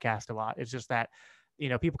my podcast a lot. It's just that,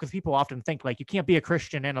 people often think like you can't be a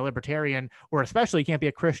Christian and a libertarian, or especially you can't be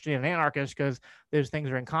a Christian and an anarchist because those things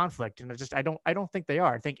are in conflict. And it's just, I don't think they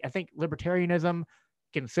are. I think libertarianism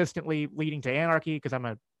consistently leading to anarchy, because I'm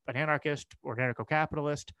an anarchist or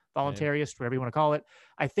anarcho-capitalist, voluntarist, whatever you want to call it.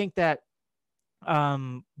 I think that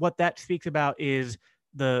what that speaks about is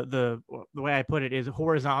the way I put it is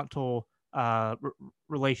horizontal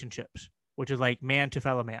relationships, which is like man to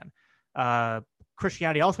fellow man.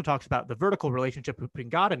 Christianity also talks about the vertical relationship between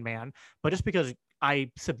God and man, but just because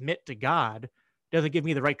I submit to God doesn't give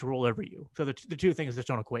me the right to rule over you. So the two things just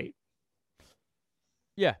don't equate.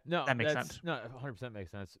 Yeah, no, that makes sense. No, 100%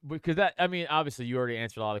 makes sense, because that, I mean, obviously you already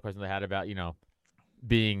answered a lot of the questions I had about,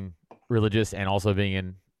 being religious and also being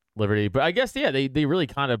in liberty. But I guess, yeah, they really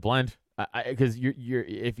kind of blend, because you're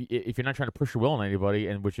if you're not trying to push your will on anybody,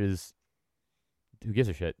 and which is, who gives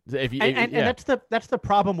a shit? And that's the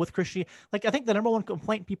problem with Christianity. Like, I think the number one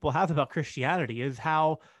complaint people have about Christianity is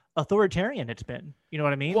how authoritarian it's been. You know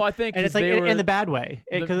what I mean? Well, I think, and it's like in the bad way,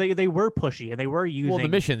 because they were pushy and they were using the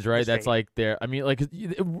missions, right? That's like I mean, like,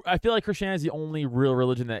 I feel like Christianity is the only real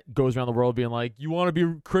religion that goes around the world being like, you want to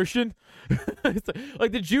be Christian? It's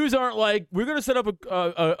like the Jews aren't like, we're gonna set up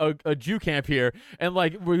a Jew camp here and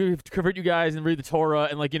like we're gonna convert you guys and read the Torah,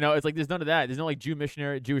 and like, it's like there's none of that. There's no like Jewish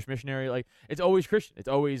missionary. Like, it's always Christian. It's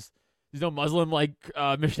always, there's no Muslim like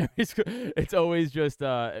missionaries. It's always just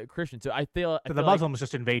Christian. So I feel the Muslims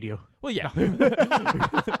just invade you. Well, yeah.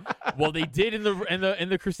 Well, they did in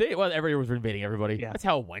the Crusade. Well, everybody was invading everybody. Yeah. That's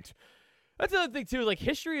how it went. That's another thing too. Like,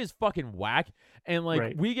 history is fucking whack, and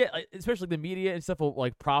like we get, especially the media and stuff, will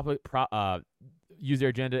like use their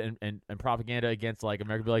agenda and propaganda against like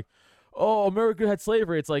America. Be like, oh, America had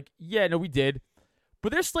slavery. It's like, yeah, no, we did,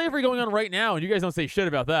 but there's slavery going on right now, and you guys don't say shit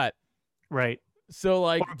about that. Right. So,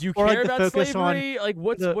 like, do you care about slavery? Like,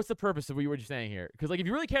 what's the purpose of what you were just saying here? Because, like, if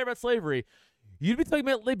you really care about slavery, you'd be talking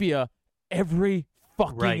about Libya every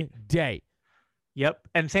fucking day. Yep.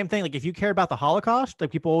 And same thing, like, if you care about the Holocaust,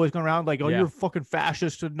 like, people always go around like, oh, you're fucking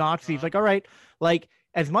fascist and Nazis. Like, all right, like,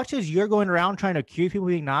 as much as you're going around trying to accuse people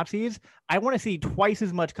of being Nazis, I want to see twice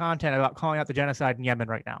as much content about calling out the genocide in Yemen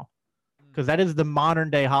right now. Because that is the modern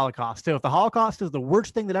day Holocaust. So if the Holocaust is the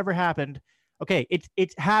worst thing that ever happened, okay,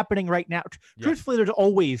 it's happening right now. Yeah. Truthfully, there's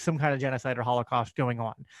always some kind of genocide or Holocaust going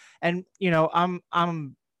on, and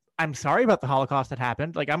I'm sorry about the Holocaust that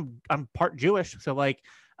happened. Like, I'm part Jewish, so like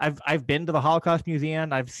I've been to the Holocaust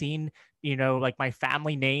Museum. I've seen like my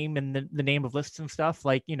family name and the name of lists and stuff.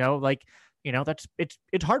 Like that's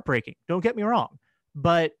it's heartbreaking. Don't get me wrong,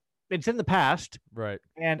 but it's in the past, right?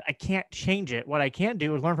 And I can't change it. What I can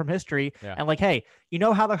do is learn from history, and like, hey,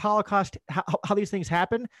 how the Holocaust, how these things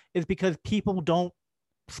happen is because people don't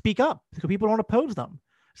speak up, because people don't oppose them.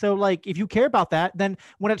 So, like, if you care about that, then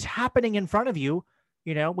when it's happening in front of you,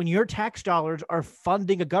 when your tax dollars are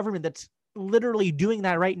funding a government that's literally doing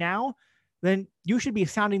that right now, then you should be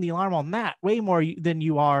sounding the alarm on that way more than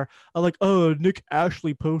you are like, oh, Nick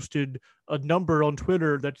Ashley posted a number on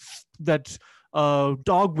Twitter that's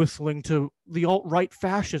dog whistling to the alt-right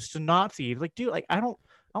fascists and Nazis. Like, dude, like, I don't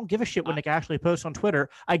give a shit what Nick Ashley posts on Twitter.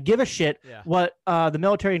 I give a shit what the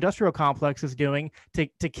military-industrial complex is doing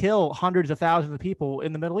to kill hundreds of thousands of people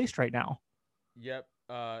in the Middle East right now. Yep.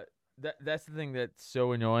 That's the thing that's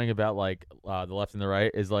so annoying about like the left and the right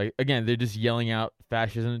is, like, again, they're just yelling out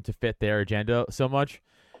fascism to fit their agenda so much,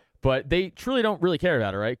 but they truly don't really care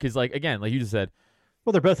about it, right? Because, like, again, like you just said,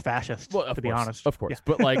 well, they're both fascists, to be honest. Of course. Yeah.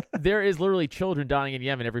 But, like, there is literally children dying in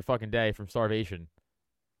Yemen every fucking day from starvation.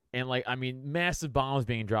 And, like, I mean, massive bombs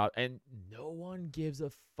being dropped, and no one gives a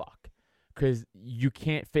fuck. Because you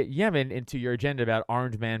can't fit Yemen into your agenda about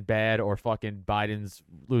orange man bad or fucking Biden's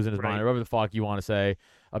losing his mind or whatever the fuck you want to say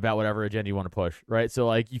about whatever agenda you want to push, right? So,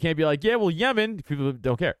 like, you can't be like, yeah, well, Yemen, people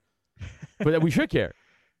don't care. But we should care.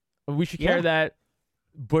 We should care that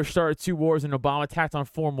Bush started 2 wars and Obama attacked on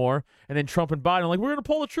 4 more, and then Trump and Biden are like, we're going to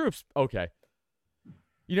pull the troops. Okay.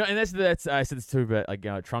 And that's I said this too, but like,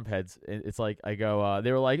 Trump heads, it's like, I go,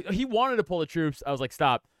 they were like, he wanted to pull the troops. I was like,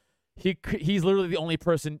 stop. He's literally the only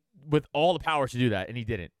person with all the power to do that, and he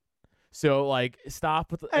didn't. So, like,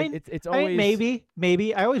 stop with it's always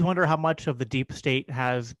maybe. I always wonder how much of the deep state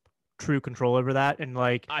has true control over that, and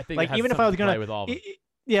like, I think like, even if I was gonna with all of them.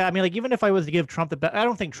 Yeah, I mean, like, even if I was to give Trump I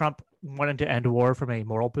don't think Trump wanted to end war from a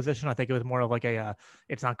moral position. I think it was more of like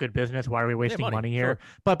it's not good business. Why are we wasting money here? Sure.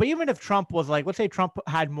 But even if Trump was like, let's say Trump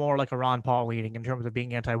had more like a Ron Paul leading in terms of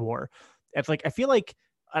being anti-war, it's like, I feel like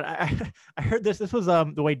I heard this. This was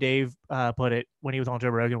the way Dave put it when he was on Joe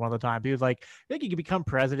Rogan one of the times. He was like, I think you can become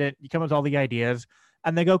president. You come up with all the ideas,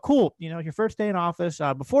 and they go, cool. Your first day in office.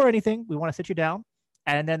 Before anything, we want to sit you down.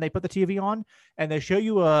 And then they put the TV on and they show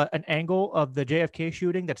you an angle of the JFK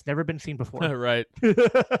shooting that's never been seen before. Right.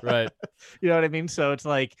 Right. You know what I mean? So it's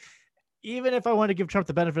like, even if I want to give Trump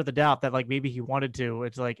the benefit of the doubt that like maybe he wanted to,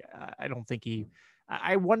 it's like, I don't think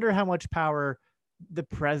I wonder how much power the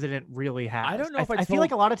president really has. I don't know if I feel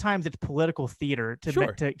like a lot of times it's political theater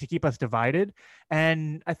to keep us divided.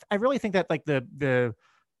 And I really think that like the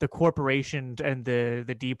corporations and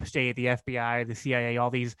the deep state, the FBI, the CIA, all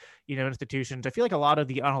these, institutions, I feel like a lot of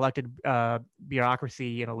the unelected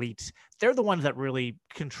bureaucracy and elites, they're the ones that really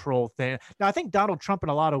control things. Now, I think Donald Trump in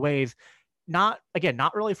a lot of ways, not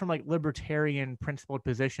really from like libertarian principled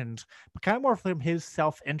positions, but kind of more from his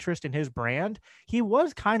self-interest and his brand. He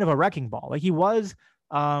was kind of a wrecking ball. Like he was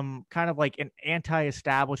kind of like an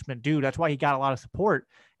anti-establishment dude. That's why he got a lot of support.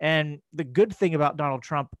 And the good thing about Donald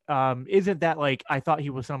Trump isn't that like I thought he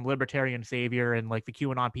was some libertarian savior and like the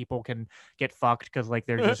QAnon people can get fucked because like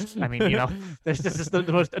they're just, I mean, there's just the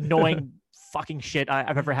most annoying fucking shit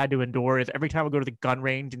I've ever had to endure is every time I go to the gun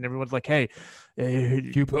range and everyone's like, hey,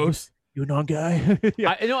 Q post. You know, guy.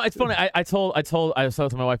 Yeah. It's funny. I was talking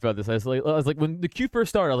to my wife about this. I was like, when the Q first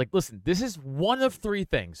started, I was like, listen, this is one of three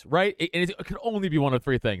things, right? It could only be one of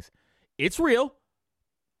three things. It's real.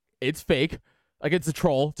 It's fake. Like it's a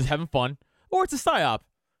troll just having fun, or it's a psyop.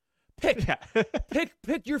 Pick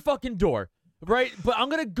your fucking door, right? But I'm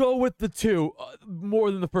gonna go with the two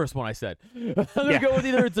more than the first one I said. I'm gonna go with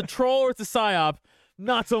either it's a troll or it's a psyop.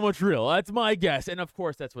 Not so much real. That's my guess, and of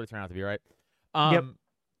course that's what it turned out to be, right? Yep.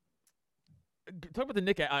 Talk about the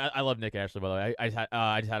Nick. I love Nick Ashley, by the way. I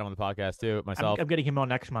just had him on the podcast too myself. I'm getting him on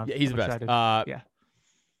next month. Yeah, he's the best. Yeah.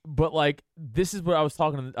 But like, this is what I was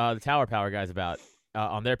talking to the Tower Power guys about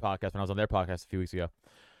on their podcast when I was on their podcast a few weeks ago.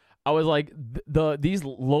 I was like, these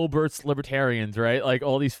lowburst libertarians, right? Like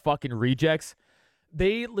all these fucking rejects,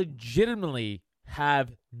 they legitimately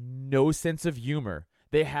have no sense of humor.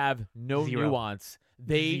 They have no nuance.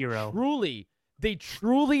 They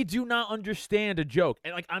truly do not understand a joke.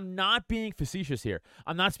 And like, I'm not being facetious here.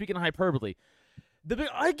 I'm not speaking hyperbole.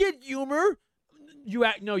 I get humor. You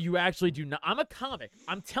actually do not. I'm a comic.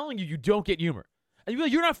 I'm telling you, you don't get humor. And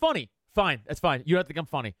you're not funny. Fine, that's fine. You don't think I'm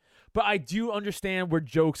funny. But I do understand where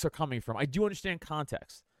jokes are coming from. I do understand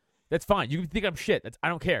context. That's fine. You can think I'm shit. I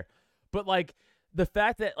don't care. But like the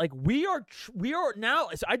fact that like we are now,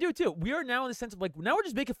 so I do too. We are now in the sense of like now we're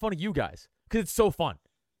just making fun of you guys because it's so fun.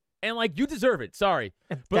 And like you deserve it. Sorry,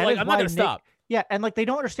 but like I'm not gonna stop. Yeah, and like they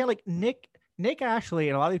don't understand. Like Nick Ashley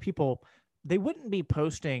and a lot of these people, they wouldn't be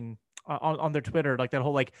posting on their Twitter like that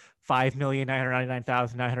whole like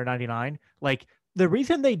 5,999,999. Like the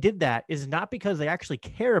reason they did that is not because they actually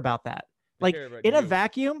care about that. Like in a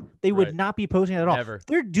vacuum, they would not be posting it at all. Never.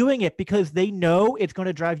 They're doing it because they know it's going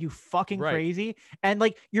to drive you fucking crazy, and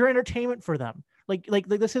like you're entertainment for them. Like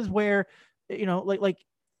this is where like.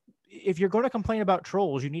 If you're going to complain about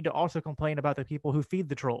trolls, you need to also complain about the people who feed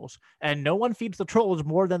the trolls. And no one feeds the trolls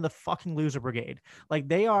more than the fucking loser brigade. Like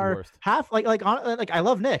they are half like I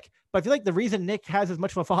love Nick, but I feel like the reason Nick has as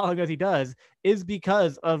much of a following as he does is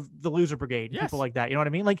because of the loser brigade, people like that. You know what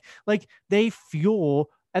I mean? Like they fuel,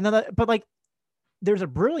 and then but like there's a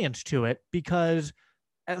brilliance to it because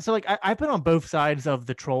so like I've been on both sides of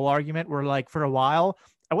the troll argument where like for a while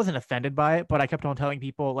I wasn't offended by it, but I kept on telling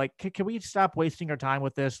people like, can we stop wasting our time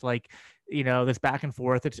with this? Like, this back and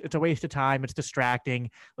forth. It's a waste of time. It's distracting.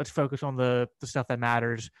 Let's focus on the stuff that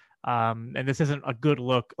matters. And this isn't a good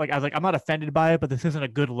look. Like I was like, I'm not offended by it, but this isn't a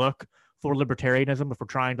good look for libertarianism if we're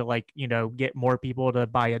trying to like, get more people to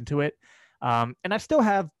buy into it. And I still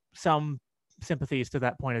have some sympathies to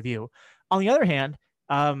that point of view. On the other hand,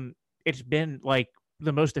 it's been like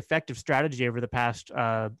the most effective strategy over the past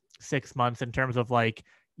 6 months in terms of like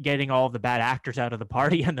getting all of the bad actors out of the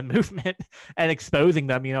party and the movement and exposing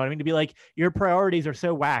them, you know what I mean? To be like, your priorities are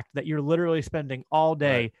so whacked that you're literally spending all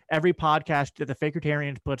day, every podcast that the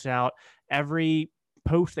Fakertarians puts out, every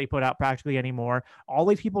post they put out practically anymore, all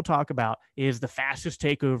these people talk about is the fastest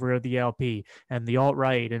takeover of the LP and the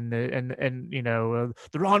alt-right and the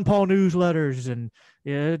Ron Paul newsletters and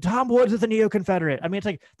Tom Woods is a neo-Confederate. I mean, it's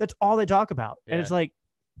like, that's all they talk about. Yeah. And it's like,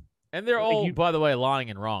 and they're all, by the way, lying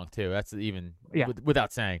and wrong, too. That's even,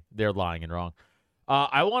 without saying, they're lying and wrong.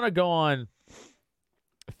 I want to go on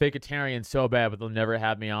Fakertarian so bad, but they'll never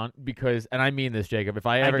have me on because, and I mean this, Jacob, if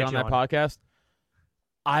I ever get on that podcast,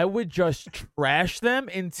 I would just trash them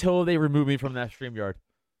until they remove me from that StreamYard.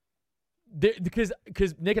 Because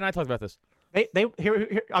Nick and I talked about this. They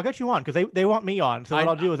here I'll get you on because they want me on. So what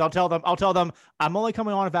I'll do is I'll tell them I'm only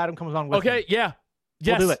coming on if Adam comes on with Okay, me. yeah.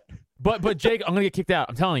 Yes. We'll do it. But Jake, I'm gonna get kicked out.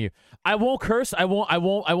 I'm telling you. I won't curse. I won't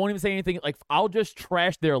even say anything. Like, I'll just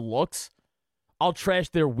trash their looks. I'll trash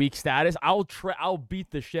their weak status. I'll beat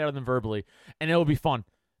the shit out of them verbally, and it'll be fun.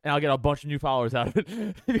 And I'll get a bunch of new followers out of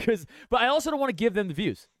it. But I also don't want to give them the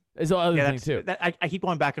views. Is the other thing too. I keep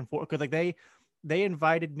going back and forth because like they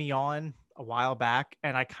invited me on a while back,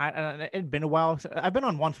 and it had been a while. I've been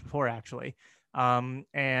on once before actually,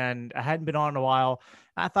 and I hadn't been on in a while.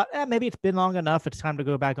 I thought, maybe it's been long enough. It's time to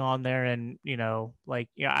go back on there, and I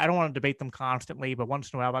don't want to debate them constantly, but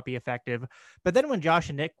once in a while might be effective. But then when Josh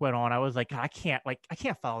and Nick went on, I was like, I can't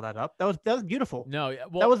follow that up. That was beautiful. No,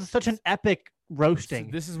 well, that was such an epic roasting.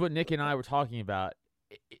 So this is what Nick and I were talking about.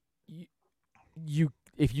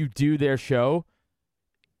 If you do their show,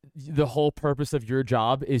 the whole purpose of your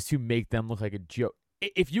job is to make them look like a joke.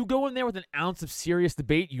 If you go in there with an ounce of serious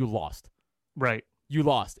debate, you lost. Right. You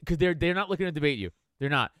lost because they're not looking to debate you. They're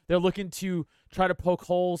not. They're looking to try to poke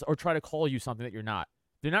holes or try to call you something that you're not.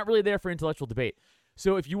 They're not really there for intellectual debate.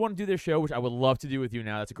 So if you want to do their show, which I would love to do with you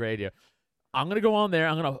now, that's a great idea. I'm going to go on there.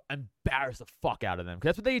 I'm going to embarrass the fuck out of them because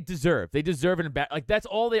that's what they deserve. They deserve an embarrass. Like, that's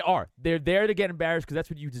all they are. They're there to get embarrassed because that's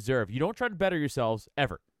what you deserve. You don't try to better yourselves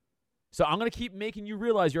ever. So I'm going to keep making you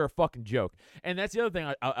realize you're a fucking joke. And that's the other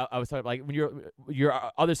thing I was talking, like, when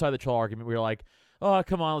your other side of the troll argument, we were like, oh,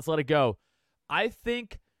 come on, let's let it go. I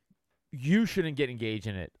think you shouldn't get engaged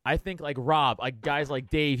in it. I think, like, Rob, like, guys like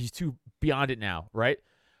Dave, he's too beyond it now, right?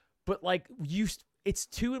 But, like, it's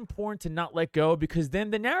too important to not let go because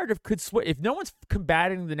then the narrative could switch. If no one's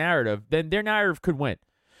combating the narrative, then their narrative could win.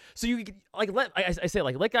 So you, like, let guys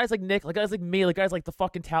like Nick, like guys like me, like guys like the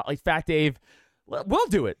fucking like Fat Dave, we'll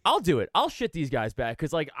do it. I'll do it. I'll shit these guys back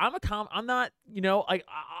because, like, I'm not,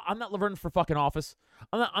 I'm not running for fucking office.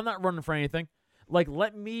 I'm not running for anything. Like,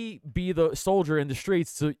 let me be the soldier in the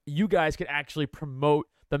streets so you guys can actually promote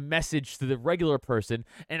the message to the regular person,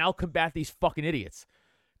 and I'll combat these fucking idiots.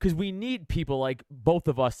 Because we need people like both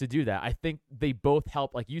of us to do that. I think they both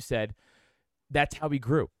help, like you said. That's how we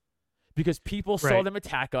grew. Because people saw them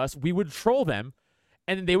attack us, we would troll them,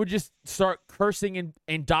 and then they would just start cursing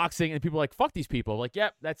and doxing, and people were like, fuck these people. Like,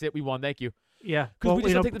 yep, that's it, we won, thank you. Yeah. Because we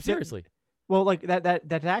just don't take them seriously. Well, like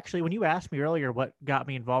that actually, when you asked me earlier what got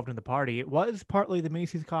me involved in the party, it was partly the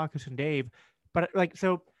Macy's Caucus and Dave. But, like,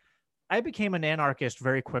 so I became an anarchist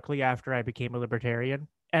very quickly after I became a libertarian.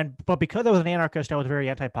 But because I was an anarchist, I was very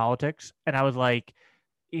anti-politics. And I was like,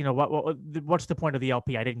 what's the point of the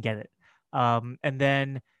LP? I didn't get it. And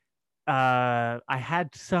then I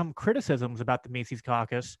had some criticisms about the Macy's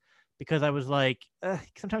Caucus because I was like,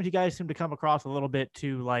 sometimes you guys seem to come across a little bit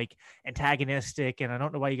too, like, antagonistic, and I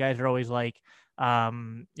don't know why you guys are always like,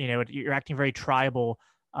 you're acting very tribal.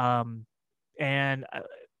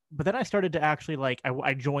 But then I started to actually, like,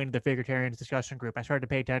 I joined the Figuritarians discussion group. I started to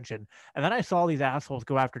pay attention. And then I saw these assholes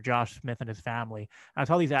go after Josh Smith and his family. And I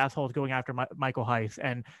saw these assholes going after Michael Heiss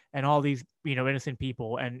and all these, innocent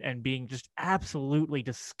people and being just absolutely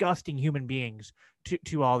disgusting human beings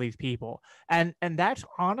to all these people. And that's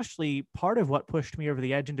honestly part of what pushed me over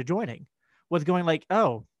the edge into joining, was going like,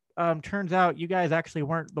 turns out you guys actually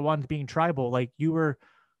weren't the ones being tribal. Like, you were,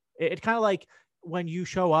 it's kind of like when you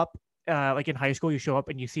show up, like in high school, you show up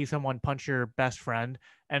and you see someone punch your best friend.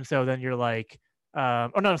 And so then you're like, like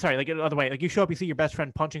the other way, like you show up, you see your best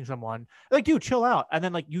friend punching someone, like, dude, chill out. And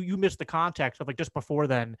then, like, you miss the context of, like, just before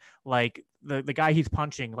then, like the guy he's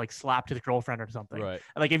punching, like, slapped his girlfriend or something. Right.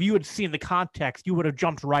 And, like, if you had seen the context, you would have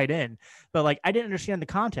jumped right in. But, like, I didn't understand the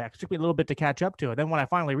context. It took me a little bit to catch up to it. Then when I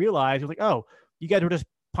finally realized, I was like, oh, you guys were just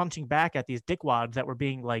punching back at these dickwads that were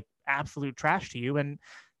being, like, absolute trash to you. And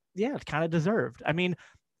yeah, it's kind of deserved. I mean,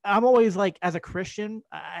 I'm always, like, as a Christian,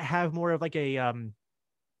 I have more of, like, a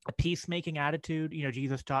peacemaking attitude.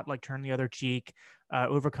 Jesus taught, like, turn the other cheek, don't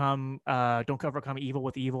overcome evil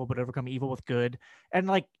with evil, but overcome evil with good. And,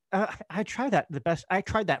 like, I tried that I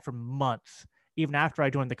tried that for months, even after I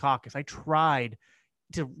joined the caucus. I tried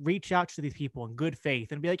to reach out to these people in good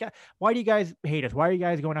faith and be like, why do you guys hate us? Why are you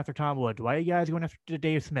guys going after Tom Woods? Why are you guys going after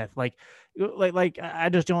Dave Smith? Like I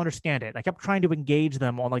just don't understand it. I kept trying to engage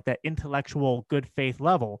them on, like, that intellectual good faith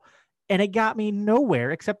level, and it got me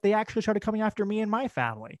nowhere, except they actually started coming after me and my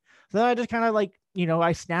family. So then I just kind of, like,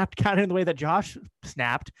 I snapped kind of in the way that Josh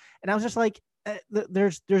snapped. And I was just like,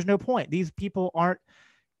 there's no point. These people aren't,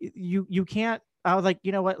 you can't, I was like,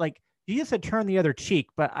 you know what? Like, you just said turn the other cheek,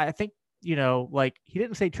 but I think, like, he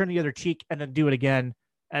didn't say turn the other cheek and then do it again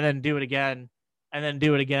and then do it again and then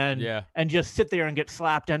do it again, Yeah. and just sit there and get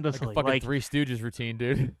slapped Like endlessly. a fucking Three Stooges routine,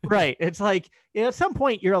 dude. Right. It's like, at some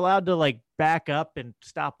point you're allowed to like back up and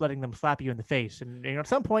stop letting them slap you in the face. And at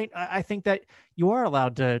some point, I think that you are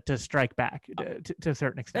allowed to strike back to a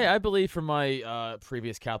certain extent. Hey, I believe from my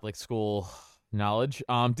previous Catholic school knowledge,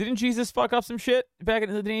 didn't Jesus fuck up some shit back in?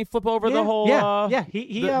 Didn't he flip over the whole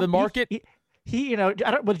the market? He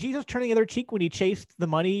was Jesus turning the other cheek when he chased the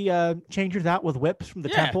money changers out with whips from the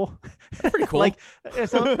temple? That's pretty cool. Like,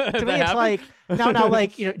 so to me, it's like now,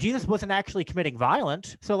 like, Jesus wasn't actually committing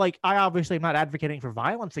violence. So, like, I obviously am not advocating for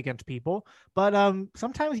violence against people, but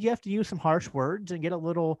sometimes you have to use some harsh words and get a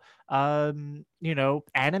little,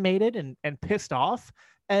 animated and pissed off.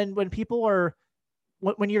 And when people are,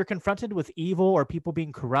 when you're confronted with evil or people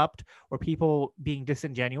being corrupt or people being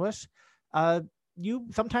disingenuous, you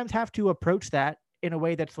sometimes have to approach that in a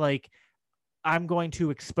way that's like, I'm going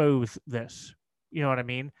to expose this. You know what I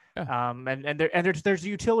mean? Yeah. And there's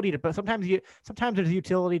utility to, but sometimes there's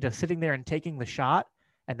utility to sitting there and taking the shot,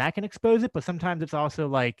 and that can expose it. But sometimes it's also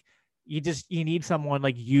like you need someone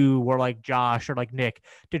like you or like Josh or like Nick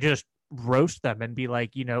to just roast them and be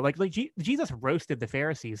like, Jesus roasted the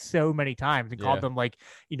Pharisees so many times and called them like,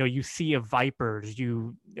 you sea of vipers,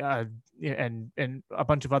 and a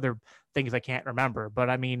bunch of other things I can't remember. But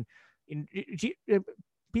I mean,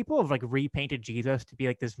 people have like repainted Jesus to be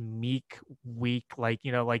like this meek, weak,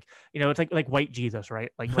 it's like white Jesus, right?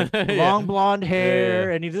 Like long blonde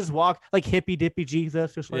hair, and he just walk like hippy dippy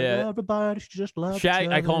Jesus, just like everybody should just love.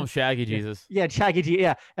 I call him Shaggy Jesus. Yeah, Shaggy Jesus.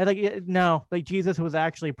 Yeah, and like Jesus was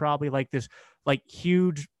actually probably like this like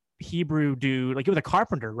huge Hebrew dude, like he was a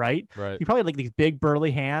carpenter, right? Right. He probably had like these big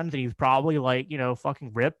burly hands, and he's probably like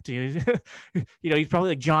fucking ripped. He's probably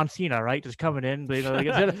like John Cena, right? Just coming in, but like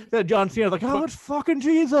instead of John Cena, like, oh, it's fucking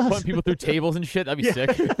Jesus, putting people through tables and shit. That'd be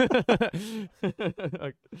sick.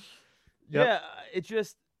 Yeah, it's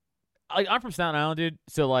just like I'm from Staten Island, dude.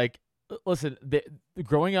 So like, listen,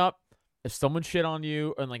 growing up, if someone shit on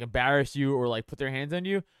you and like embarrass you or like put their hands on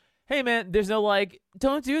you, hey man, there's no like,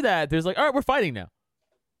 don't do that. There's like, all right, we're fighting now.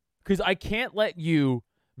 Because I can't let you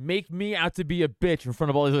make me out to be a bitch in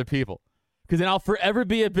front of all these other people. Because then I'll forever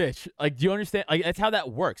be a bitch. Like, do you understand? Like, that's how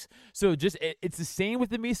that works. So just, it's the same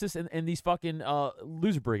with the Mises and these fucking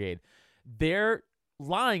loser brigade. They're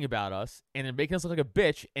lying about us, and they're making us look like a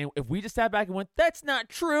bitch. And if we just sat back and went, that's not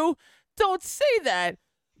true, don't say that,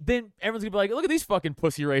 then everyone's going to be like, look at these fucking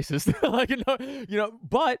pussy racists. Like,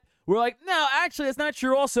 but we're like, no, actually, that's not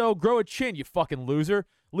true. Also, grow a chin, you fucking loser.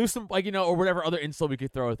 Lose some, or whatever other insult we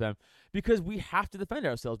could throw at them, because we have to defend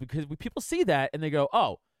ourselves. Because when people see that and they go,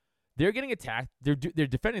 "Oh, they're getting attacked. They're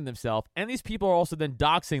defending themselves," and these people are also then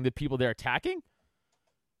doxing the people they're attacking.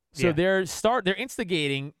 So they're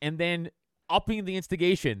instigating and then upping the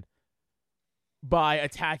instigation by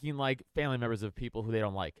attacking like family members of people who they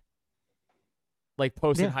don't like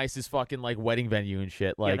posting Heist's fucking like wedding venue and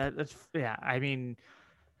shit. Like that's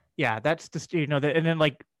just and then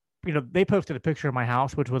like. They posted a picture of my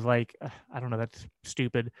house, which was like, I don't know, that's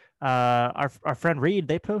stupid. Our friend Reed,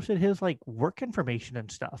 they posted his like work information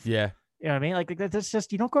and stuff. Yeah. You know what I mean? Like that's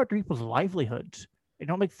just, you don't go after people's livelihoods. You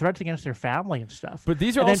don't make threats against their family and stuff. But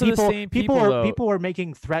these are also the same people. People are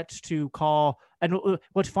making threats to call. And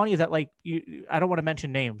what's funny is that like, I don't want to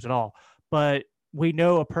mention names at all, but we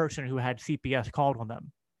know a person who had CPS called on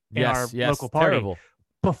them in our local party. Terrible.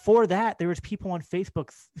 Before that, there was people on Facebook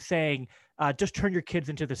saying, just turn your kids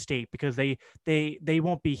into the state because they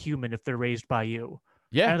won't be human if they're raised by you.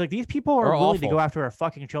 Yeah. And like these people are willing awful to go after our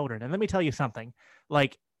fucking children. And let me tell you something,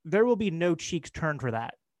 like there will be no cheeks turned for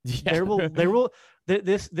that. Yeah.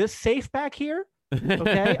 This safe back here.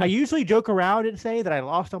 Okay. I usually joke around and say that I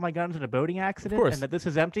lost all my guns in a boating accident and that this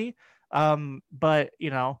is empty. But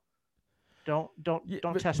don't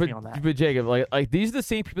test me on that. But Jacob, like these are the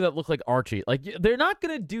same people that look like Archie. Like they're not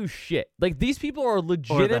gonna do shit. Like these people are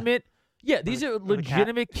legitimate. These are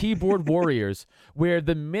legitimate keyboard warriors. Where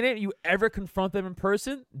the minute you ever confront them in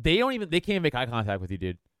person, they can't make eye contact with you,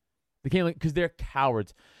 dude. They can't because they're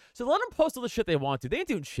cowards. So let them post all the shit they want to. They ain't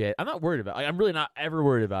doing shit. I'm not worried about it. I'm really not ever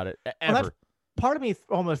worried about it. Ever. Well, part of me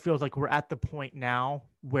almost feels like we're at the point now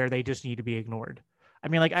where they just need to be ignored. I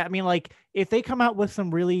mean, if they come out with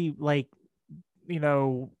some really like,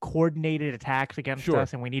 coordinated attacks against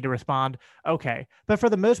us and we need to respond, okay. But for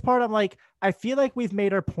the most part, I'm like, I feel like we've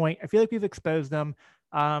made our point. I feel like we've exposed them.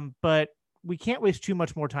 But we can't waste too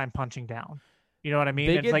much more time punching down. You know what I mean?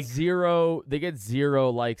 They get zero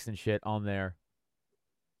likes and shit on their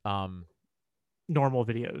normal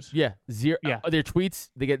videos. Yeah. Zero. Yeah. Their tweets,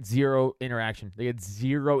 they get zero interaction. They get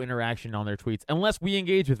zero interaction on their tweets unless we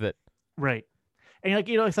engage with it. Right. And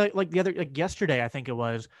it's like the other, like yesterday, I think it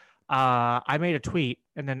was, I made a tweet,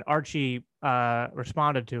 and then Archie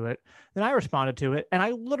responded to it. Then I responded to it, and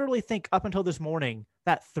I literally think up until this morning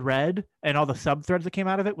that thread and all the sub threads that came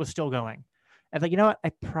out of it was still going. And like, you know what? I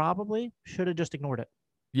probably should have just ignored it.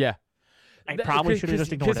 Yeah. I probably should have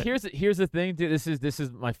just ignored it. Because here's the thing, dude. This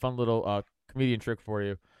is my fun little comedian trick for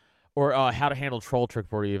you, or how to handle troll trick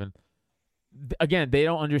for you. Even again, they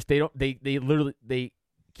don't understand. They literally they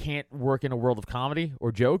can't work in a world of comedy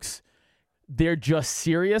or jokes. They're just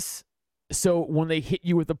serious. So when they hit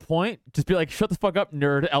you with a point, just be like, "Shut the fuck up,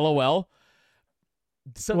 nerd." LOL.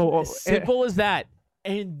 So simple as that,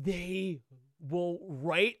 and they will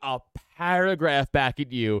write a paragraph back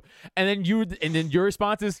at you, and then your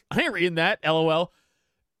response is, "I ain't reading that." LOL.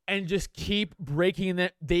 And just keep breaking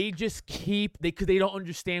that. They just keep because they don't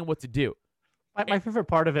understand what to do. My favorite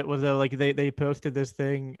part of it was though, like they posted this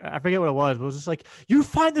thing. I forget what it was. But it was just like, "You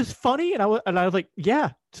find this funny?" And I was like,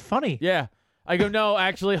 "Yeah, it's funny." Yeah. I go, "No,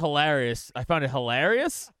 actually, hilarious." I found it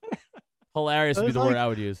hilarious. Hilarious would be the word I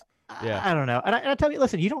would use. Yeah. I don't know. And I tell you,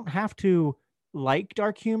 listen, you don't have to like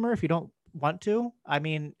dark humor if you don't want to. I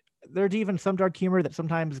mean, there's even some dark humor that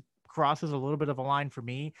sometimes crosses a little bit of a line for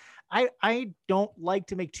me. I don't like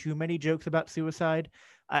to make too many jokes about suicide.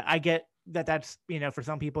 I get that that's, for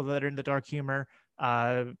some people that are in the dark humor,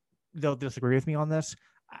 they'll disagree with me on this.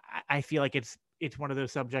 I feel like it's one of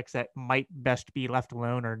those subjects that might best be left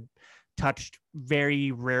alone or touched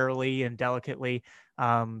very rarely and delicately.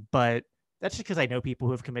 But that's just because I know people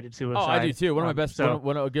who have committed suicide. Oh, I do too. One of my best,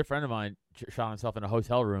 one a good friend of mine shot himself in a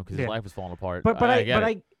hotel room because his life was falling apart. But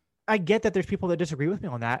I get that there's people that disagree with me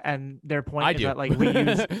on that, and their point is that like we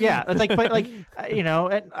use, it's like, but like, and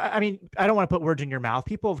I mean, I don't want to put words in your mouth.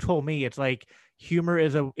 People have told me it's like humor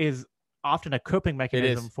is often a coping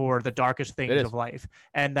mechanism for the darkest things of life,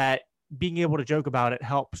 and that being able to joke about it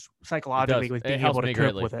helps psychologically with being able to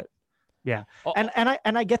cope with it. Yeah, and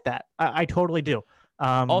I get that. I totally do.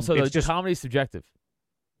 Also, though, just comedy's subjective.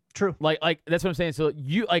 True. Like that's what I'm saying. So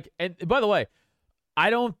you like, and by the way, I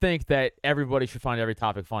don't think that everybody should find every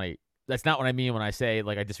topic funny. That's not what I mean when I say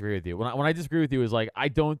like I disagree with you. When I disagree with you is like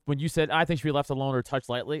when you said I think should be left alone or touched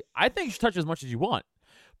lightly. I think you should touch as much as you want.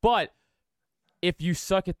 But if you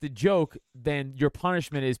suck at the joke, then your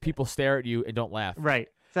punishment is people stare at you and don't laugh. Right.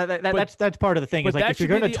 So that's part of the thing. Is like if you're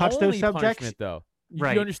going to touch those subjects, though. You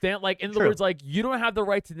understand? Like, in other words, like, you don't have the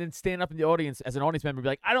right to then stand up in the audience as an audience member and be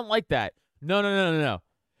like, "I don't like that." No.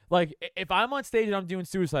 Like, if I'm on stage and I'm doing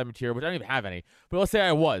suicide material, which I don't even have any, but let's say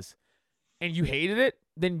I was, and you hated it,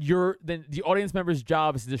 then the audience member's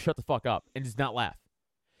job is to just shut the fuck up and just not laugh.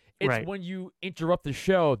 It's when you interrupt the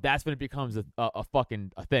show, that's when it becomes a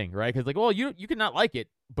fucking thing, right? Because, like, well, you can not like it,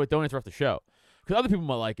 but don't interrupt the show. Because other people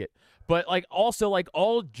might like it. But, like, also, like,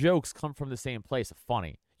 all jokes come from the same place of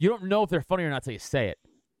funny. You don't know if they're funny or not till you say it.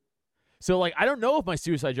 So, like, I don't know if my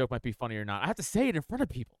suicide joke might be funny or not. I have to say it in front of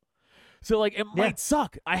people. So, like, it might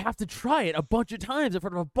suck. I have to try it a bunch of times in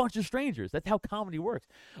front of a bunch of strangers. That's how comedy works.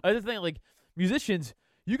 Other thing, like, musicians,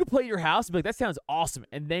 you can play at your house and be like, "That sounds awesome,"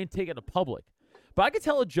 and then take it to public. But I could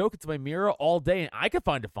tell a joke into my mirror all day, and I could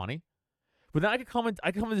find it funny. But then I could come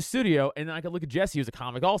in the studio, and then I could look at Jesse, who's a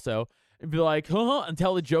comic also, and be like, and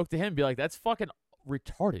tell the joke to him. Be like, "That's fucking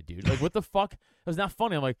retarded, dude. Like, what the fuck? That was not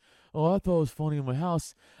funny." I'm like, "Oh, I thought it was funny in my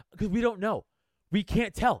house." Because we don't know. We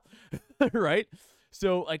can't tell. Right?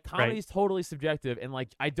 So, like, comedy is totally subjective, and,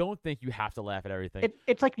 like, I don't think you have to laugh at everything.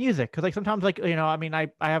 It's like music, because, like, sometimes, like, I mean, I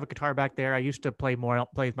have a guitar back there. I used to play more. I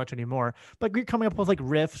don't play as much anymore. But you're coming up with, like,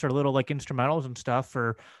 riffs or little, like, instrumentals and stuff,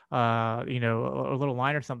 or, a little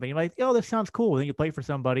line or something. You're like, "Oh, this sounds cool." Then you play for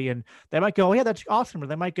somebody, and they might go, "Oh, yeah, that's awesome." Or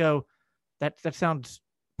they might go, that sounds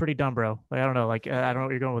pretty dumb, bro. Like, I don't know. Like, I don't know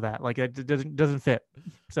where you're going with that. Like, it doesn't fit.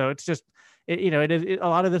 So it's just, it is a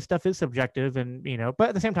lot of this stuff is subjective, and but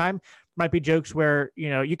at the same time, might be jokes where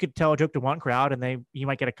you could tell a joke to one crowd and you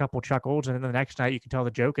might get a couple chuckles, and then the next night you can tell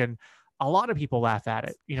the joke and a lot of people laugh at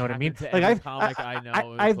it. You know what I mean? Like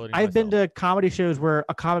I've been to comedy shows where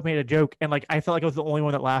a comic made a joke and like I felt like I was the only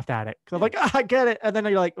one that laughed at it. Cause I'm like, I get it, and then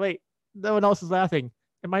you're like, wait, no one else is laughing.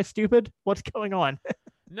 Am I stupid? What's going on?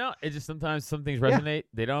 No, it's just sometimes some things resonate.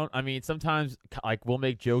 They don't. I mean, sometimes like we'll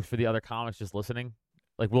make jokes for the other comics just listening.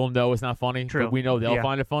 Like we'll know it's not funny, but we know they'll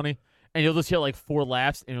find it funny. And you'll just hear like 4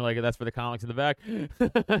 laughs, and you're like, "That's for the comics in the back." Well,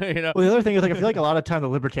 the other thing is like I feel like a lot of time the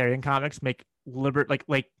libertarian comics make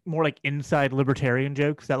like more like inside libertarian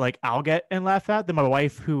jokes that like I'll get and laugh at. Then my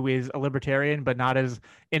wife, who is a libertarian but not as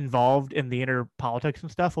involved in the inner politics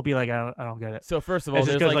and stuff, will be like, "I don't get it." So first of all,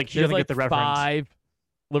 there's like she doesn't get the reference. 5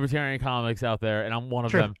 libertarian comics out there, and I'm one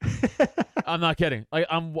of them. I'm not kidding. Like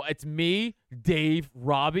it's me, Dave,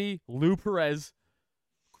 Robbie, Lou Perez,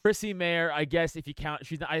 Chrissy Mayer, I guess if you count,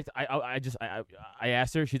 she's not. I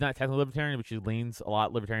asked her. She's not technically libertarian, but she leans a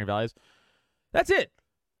lot libertarian values. That's it.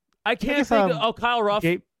 I can't think. Kyle Ruff.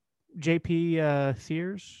 JP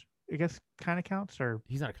Sears, I guess, kind of counts, or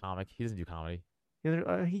he's not a comic. He doesn't do comedy.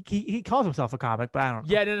 He calls himself a comic, but I don't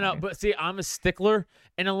know. Yeah, no. But see, I'm a stickler,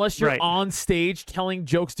 and unless you're on stage telling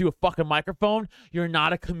jokes to a fucking microphone, you're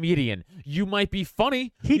not a comedian. You might be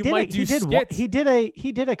funny. He did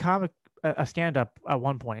a comic, a stand up at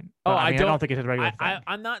one point. I don't think it's his regular thing.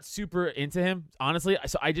 I'm not super into him, honestly.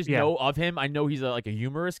 So I just know of him. I know he's like a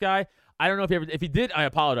humorous guy. I don't know if he did, I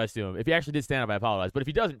apologize to him. If he actually did stand up, I apologize. But if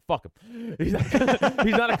he doesn't, fuck him. He's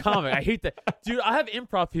not a comic. I hate that. Dude, I have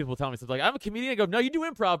improv people tell me stuff like, I'm a comedian. I go, no, you do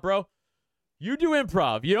improv, bro. You do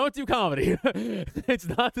improv. You don't do comedy. It's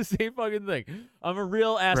not the same fucking thing. I'm a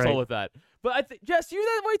real asshole with that. But I think, Jess, you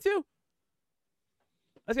that way too?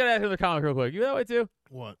 I just got to ask another comic real quick. You that way too?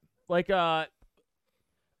 What? Like, I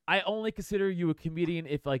only consider you a comedian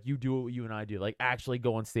if, like, you do what you and I do. Like, actually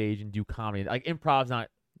go on stage and do comedy. Like, improv's not...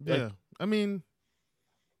 Yeah. I mean,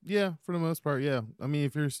 yeah, for the most part, yeah. I mean,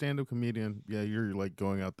 if you're a stand-up comedian, yeah, you're like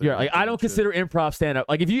going out there. Yeah, like I don't consider improv stand-up.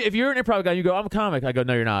 Like if you're an improv guy, you go, I'm a comic. I go,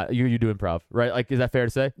 no, you're not. You do improv, right? Like, is that fair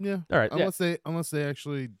to say? Yeah. All right. Unless they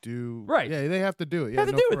actually do. Right. Yeah, they have to do it. Yeah, have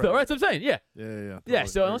to do it though. Right. That's what I'm saying. Yeah. Yeah. Yeah. Totally.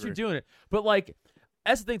 So unless you're doing it, but like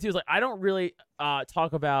that's the thing too is like I don't really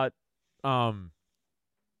talk about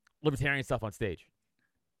libertarian stuff on stage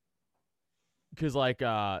because like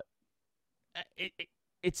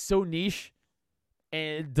it's so niche and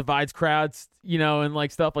it divides crowds, you know, and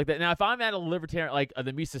like stuff like that. Now, if I'm at a libertarian, like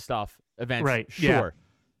the Mises stuff event, sure,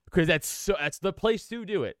 because that's the place to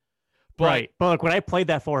do it. But, but like when I played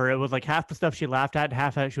that for her, it was like half the stuff she laughed at, and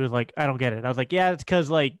half that she was like, I don't get it. I was like, yeah, it's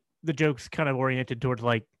because like the joke's kind of oriented towards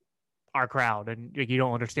like our crowd, and like, you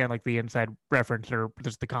don't understand like the inside reference or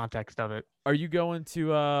just the context of it. Are you going to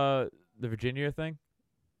the Virginia thing,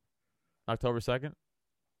 October 2nd?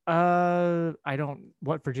 I don't.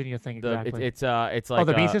 What Virginia thing exactly? It's like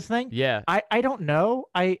the Mises thing. Yeah. I don't know.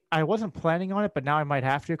 I wasn't planning on it, but now I might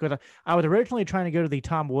have to because I was originally trying to go to the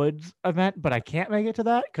Tom Woods event, but I can't make it to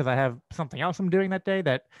that because I have something else I'm doing that day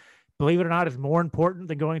that, believe it or not, is more important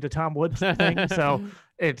than going to Tom Woods thing. So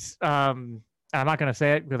it's I'm not gonna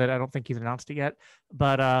say it because I don't think he's announced it yet.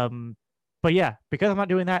 But yeah, because I'm not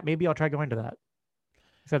doing that, maybe I'll try going to that.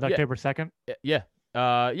 You said October 2nd. Yeah.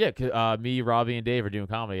 Me, Robbie, and Dave are doing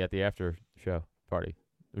comedy at the after show party,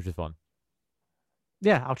 which is fun.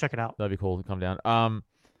 Yeah, I'll check it out. That'd be cool to come down. All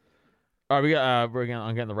right, I'm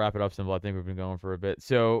getting the wrap it up symbol. I think we've been going for a bit.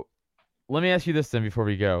 So let me ask you this then before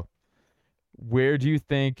we go. Where do you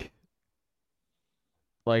think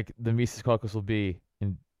like the Mises Caucus will be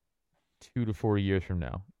in 2 to 4 years from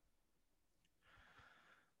now?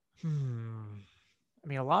 I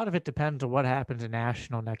mean, a lot of it depends on what happens in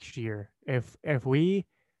national next year. If we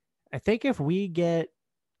get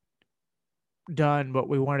done what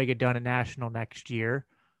we want to get done in national next year,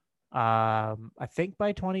 I think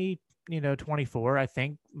by 2024, I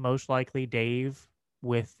think most likely Dave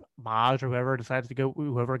with Maz or whoever decides to go,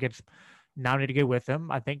 whoever gets nominated to go with him,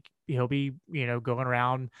 I think he'll be, going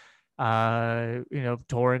around,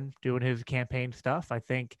 touring, doing his campaign stuff. I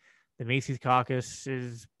think the Mises Caucus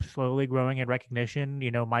is slowly growing in recognition.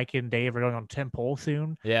 Mike and Dave are going on 10 poll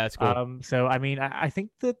soon. Yeah, that's cool. So, I mean, I think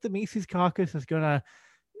that the Mises Caucus is going to,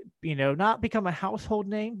 not become a household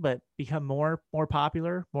name, but become more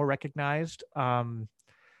popular, more recognized. I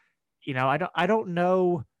don't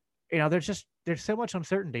know. There's so much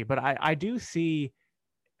uncertainty, but I do see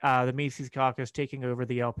the Mises Caucus taking over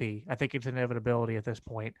the LP. I think it's an inevitability at this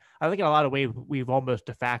point. I think in a lot of ways we've almost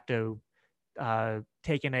de facto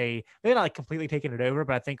taken maybe not like completely taken it over,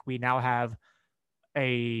 but I think we now have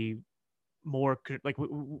a more like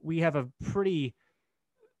we have a pretty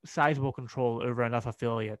sizable control over enough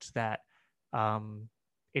affiliates that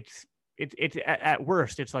it's at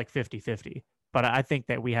worst it's like 50-50, but I think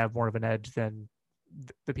that we have more of an edge than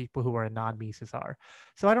the people who are in non-Mises are.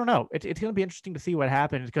 So I don't know. It's going to be interesting to see what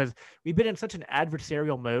happens because we've been in such an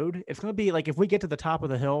adversarial mode. It's going to be like if we get to the top of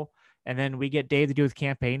the hill and then we get Dave to do his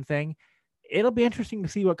campaign thing, it'll be interesting to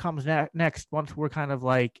see what comes next once we're kind of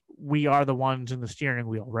like we are the ones in the steering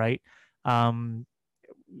wheel, right?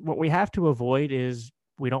 What we have to avoid is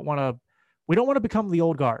we don't want to become the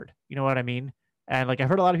old guard. You know what I mean? And like I've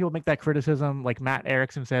heard a lot of people make that criticism. Like Matt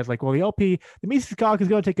Erickson says, like, well, the Mises Caucus is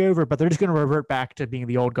going to take over, but they're just going to revert back to being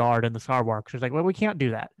the old guard and the Sarwark. So it's like, well, we can't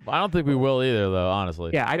do that. I don't think we will either, though.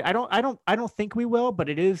 Honestly, yeah, I don't think we will, but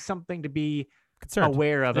it is something to be concerned.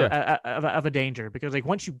 Aware of of a danger, because like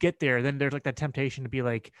once you get there, then there's like that temptation to be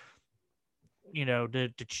like,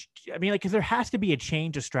 because there has to be a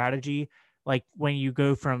change of strategy like when you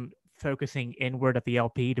go from focusing inward at the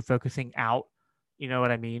LP to focusing out, you know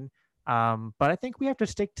what I mean? But I think we have to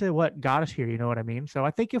stick to what got us here, you know what I mean? So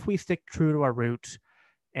I think if we stick true to our roots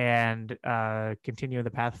and continue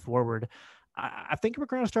the path forward, I think we're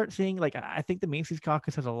going to start seeing, like, I think the Mises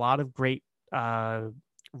Caucus has a lot of great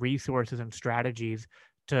resources and strategies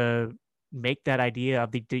to make that idea of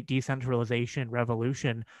the decentralization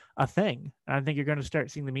revolution a thing. And I think you're going to start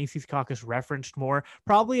seeing the Mises Caucus referenced more,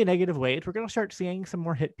 probably in negative ways. We're going to start seeing some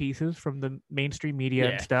more hit pieces from the mainstream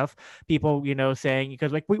media and stuff. People, saying,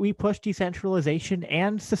 because like we push decentralization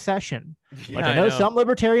and secession. Yeah, like I know some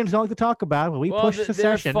libertarians don't like to talk about it, but we push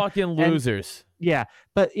secession. They're fucking losers. Yeah,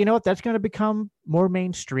 but you know what? That's going to become more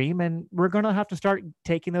mainstream, and we're going to have to start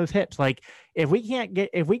taking those hits. Like if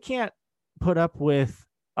we can't put up with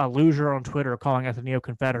a loser on Twitter calling us a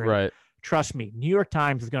neo-Confederate, right? Trust me, New York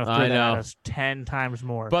Times is going to throw that at us 10 times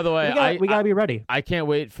more. By the way, we got to be ready. I can't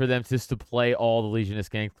wait for them just to play all the Legionist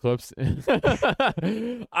Gang clips. It's going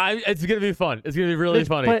to be fun. It's going to be really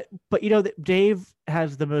funny. But Dave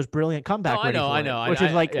has the most brilliant comeback. I know. Which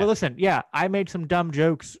is like, well, listen, I made some dumb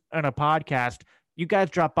jokes on a podcast. You guys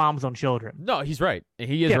drop bombs on children. No, he's right.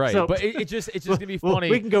 He is right. So, but it's just gonna be funny.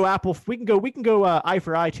 We can go eye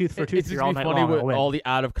for eye, tooth for tooth. It's just gonna be funny with all the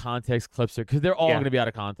out of context clips because they're all gonna be out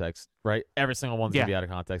of context, right? Every single one's gonna be out of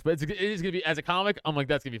context. But it is gonna be, as a comic, I'm like,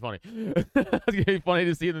 that's gonna be funny. It's gonna be funny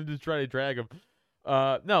to see them just try to drag him.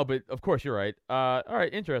 No, but of course you're right. All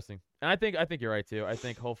right, interesting. And I think you're right too. I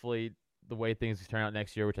think hopefully the way things turn out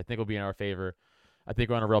next year, which I think will be in our favor, I think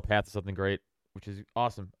we're on a real path to something great, which is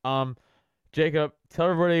awesome. Jacob, tell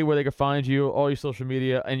everybody where they can find you, all your social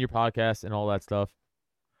media, and your podcast, and all that stuff.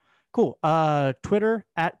 Cool. Twitter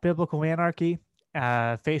 @Biblical Anarchy,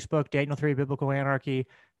 Facebook Daniel3 Biblical Anarchy,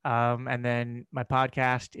 and then my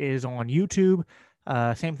podcast is on YouTube.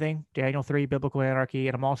 Same thing, Daniel3 Biblical Anarchy,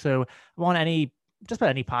 and I'm on just about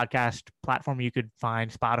any podcast platform you could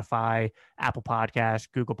find: Spotify, Apple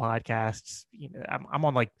Podcasts, Google Podcasts. I'm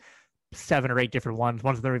on like 7 or 8 different ones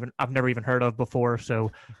that I've never even heard of before.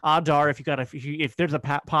 So odds are, if there's a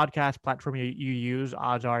podcast platform you use,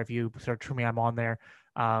 odds are if you search for me, I'm on there.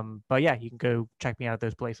 But yeah, you can go check me out at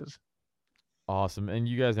those places. Awesome. And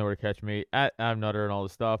you guys know where to catch me at Adam Nutter and all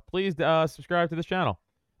this stuff. Please subscribe to this channel,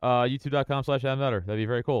 youtube.com/AdamNutter. That'd be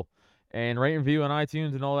very cool. And rate and review on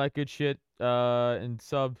iTunes and all that good shit, and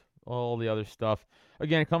sub all the other stuff.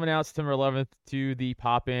 Again, coming out September 11th to the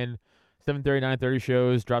Pop-In 7:30, 9:30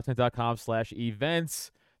 shows,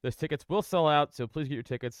 droptent.com/events. Those tickets will sell out, so please get your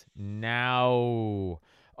tickets now.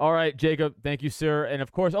 All right, Jacob, thank you, sir. And,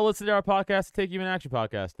 of course, I'll listen to our podcast, Take You in Action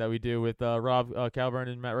podcast, that we do with Rob Calburn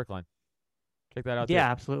and Matt Rickline. Check that out, too.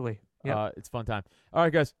 Yeah, absolutely. Yep. It's a fun time. All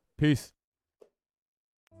right, guys. Peace.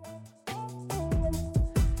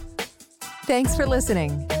 Thanks for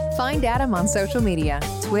listening. Find Adam on social media,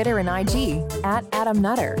 Twitter and IG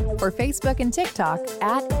 @AdamNutter, or Facebook and TikTok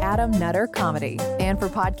 @AdamNutterComedy. And for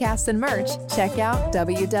podcasts and merch, check out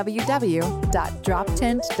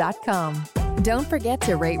www.droptent.com. Don't forget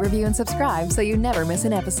to rate, review, and subscribe so you never miss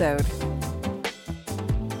an episode.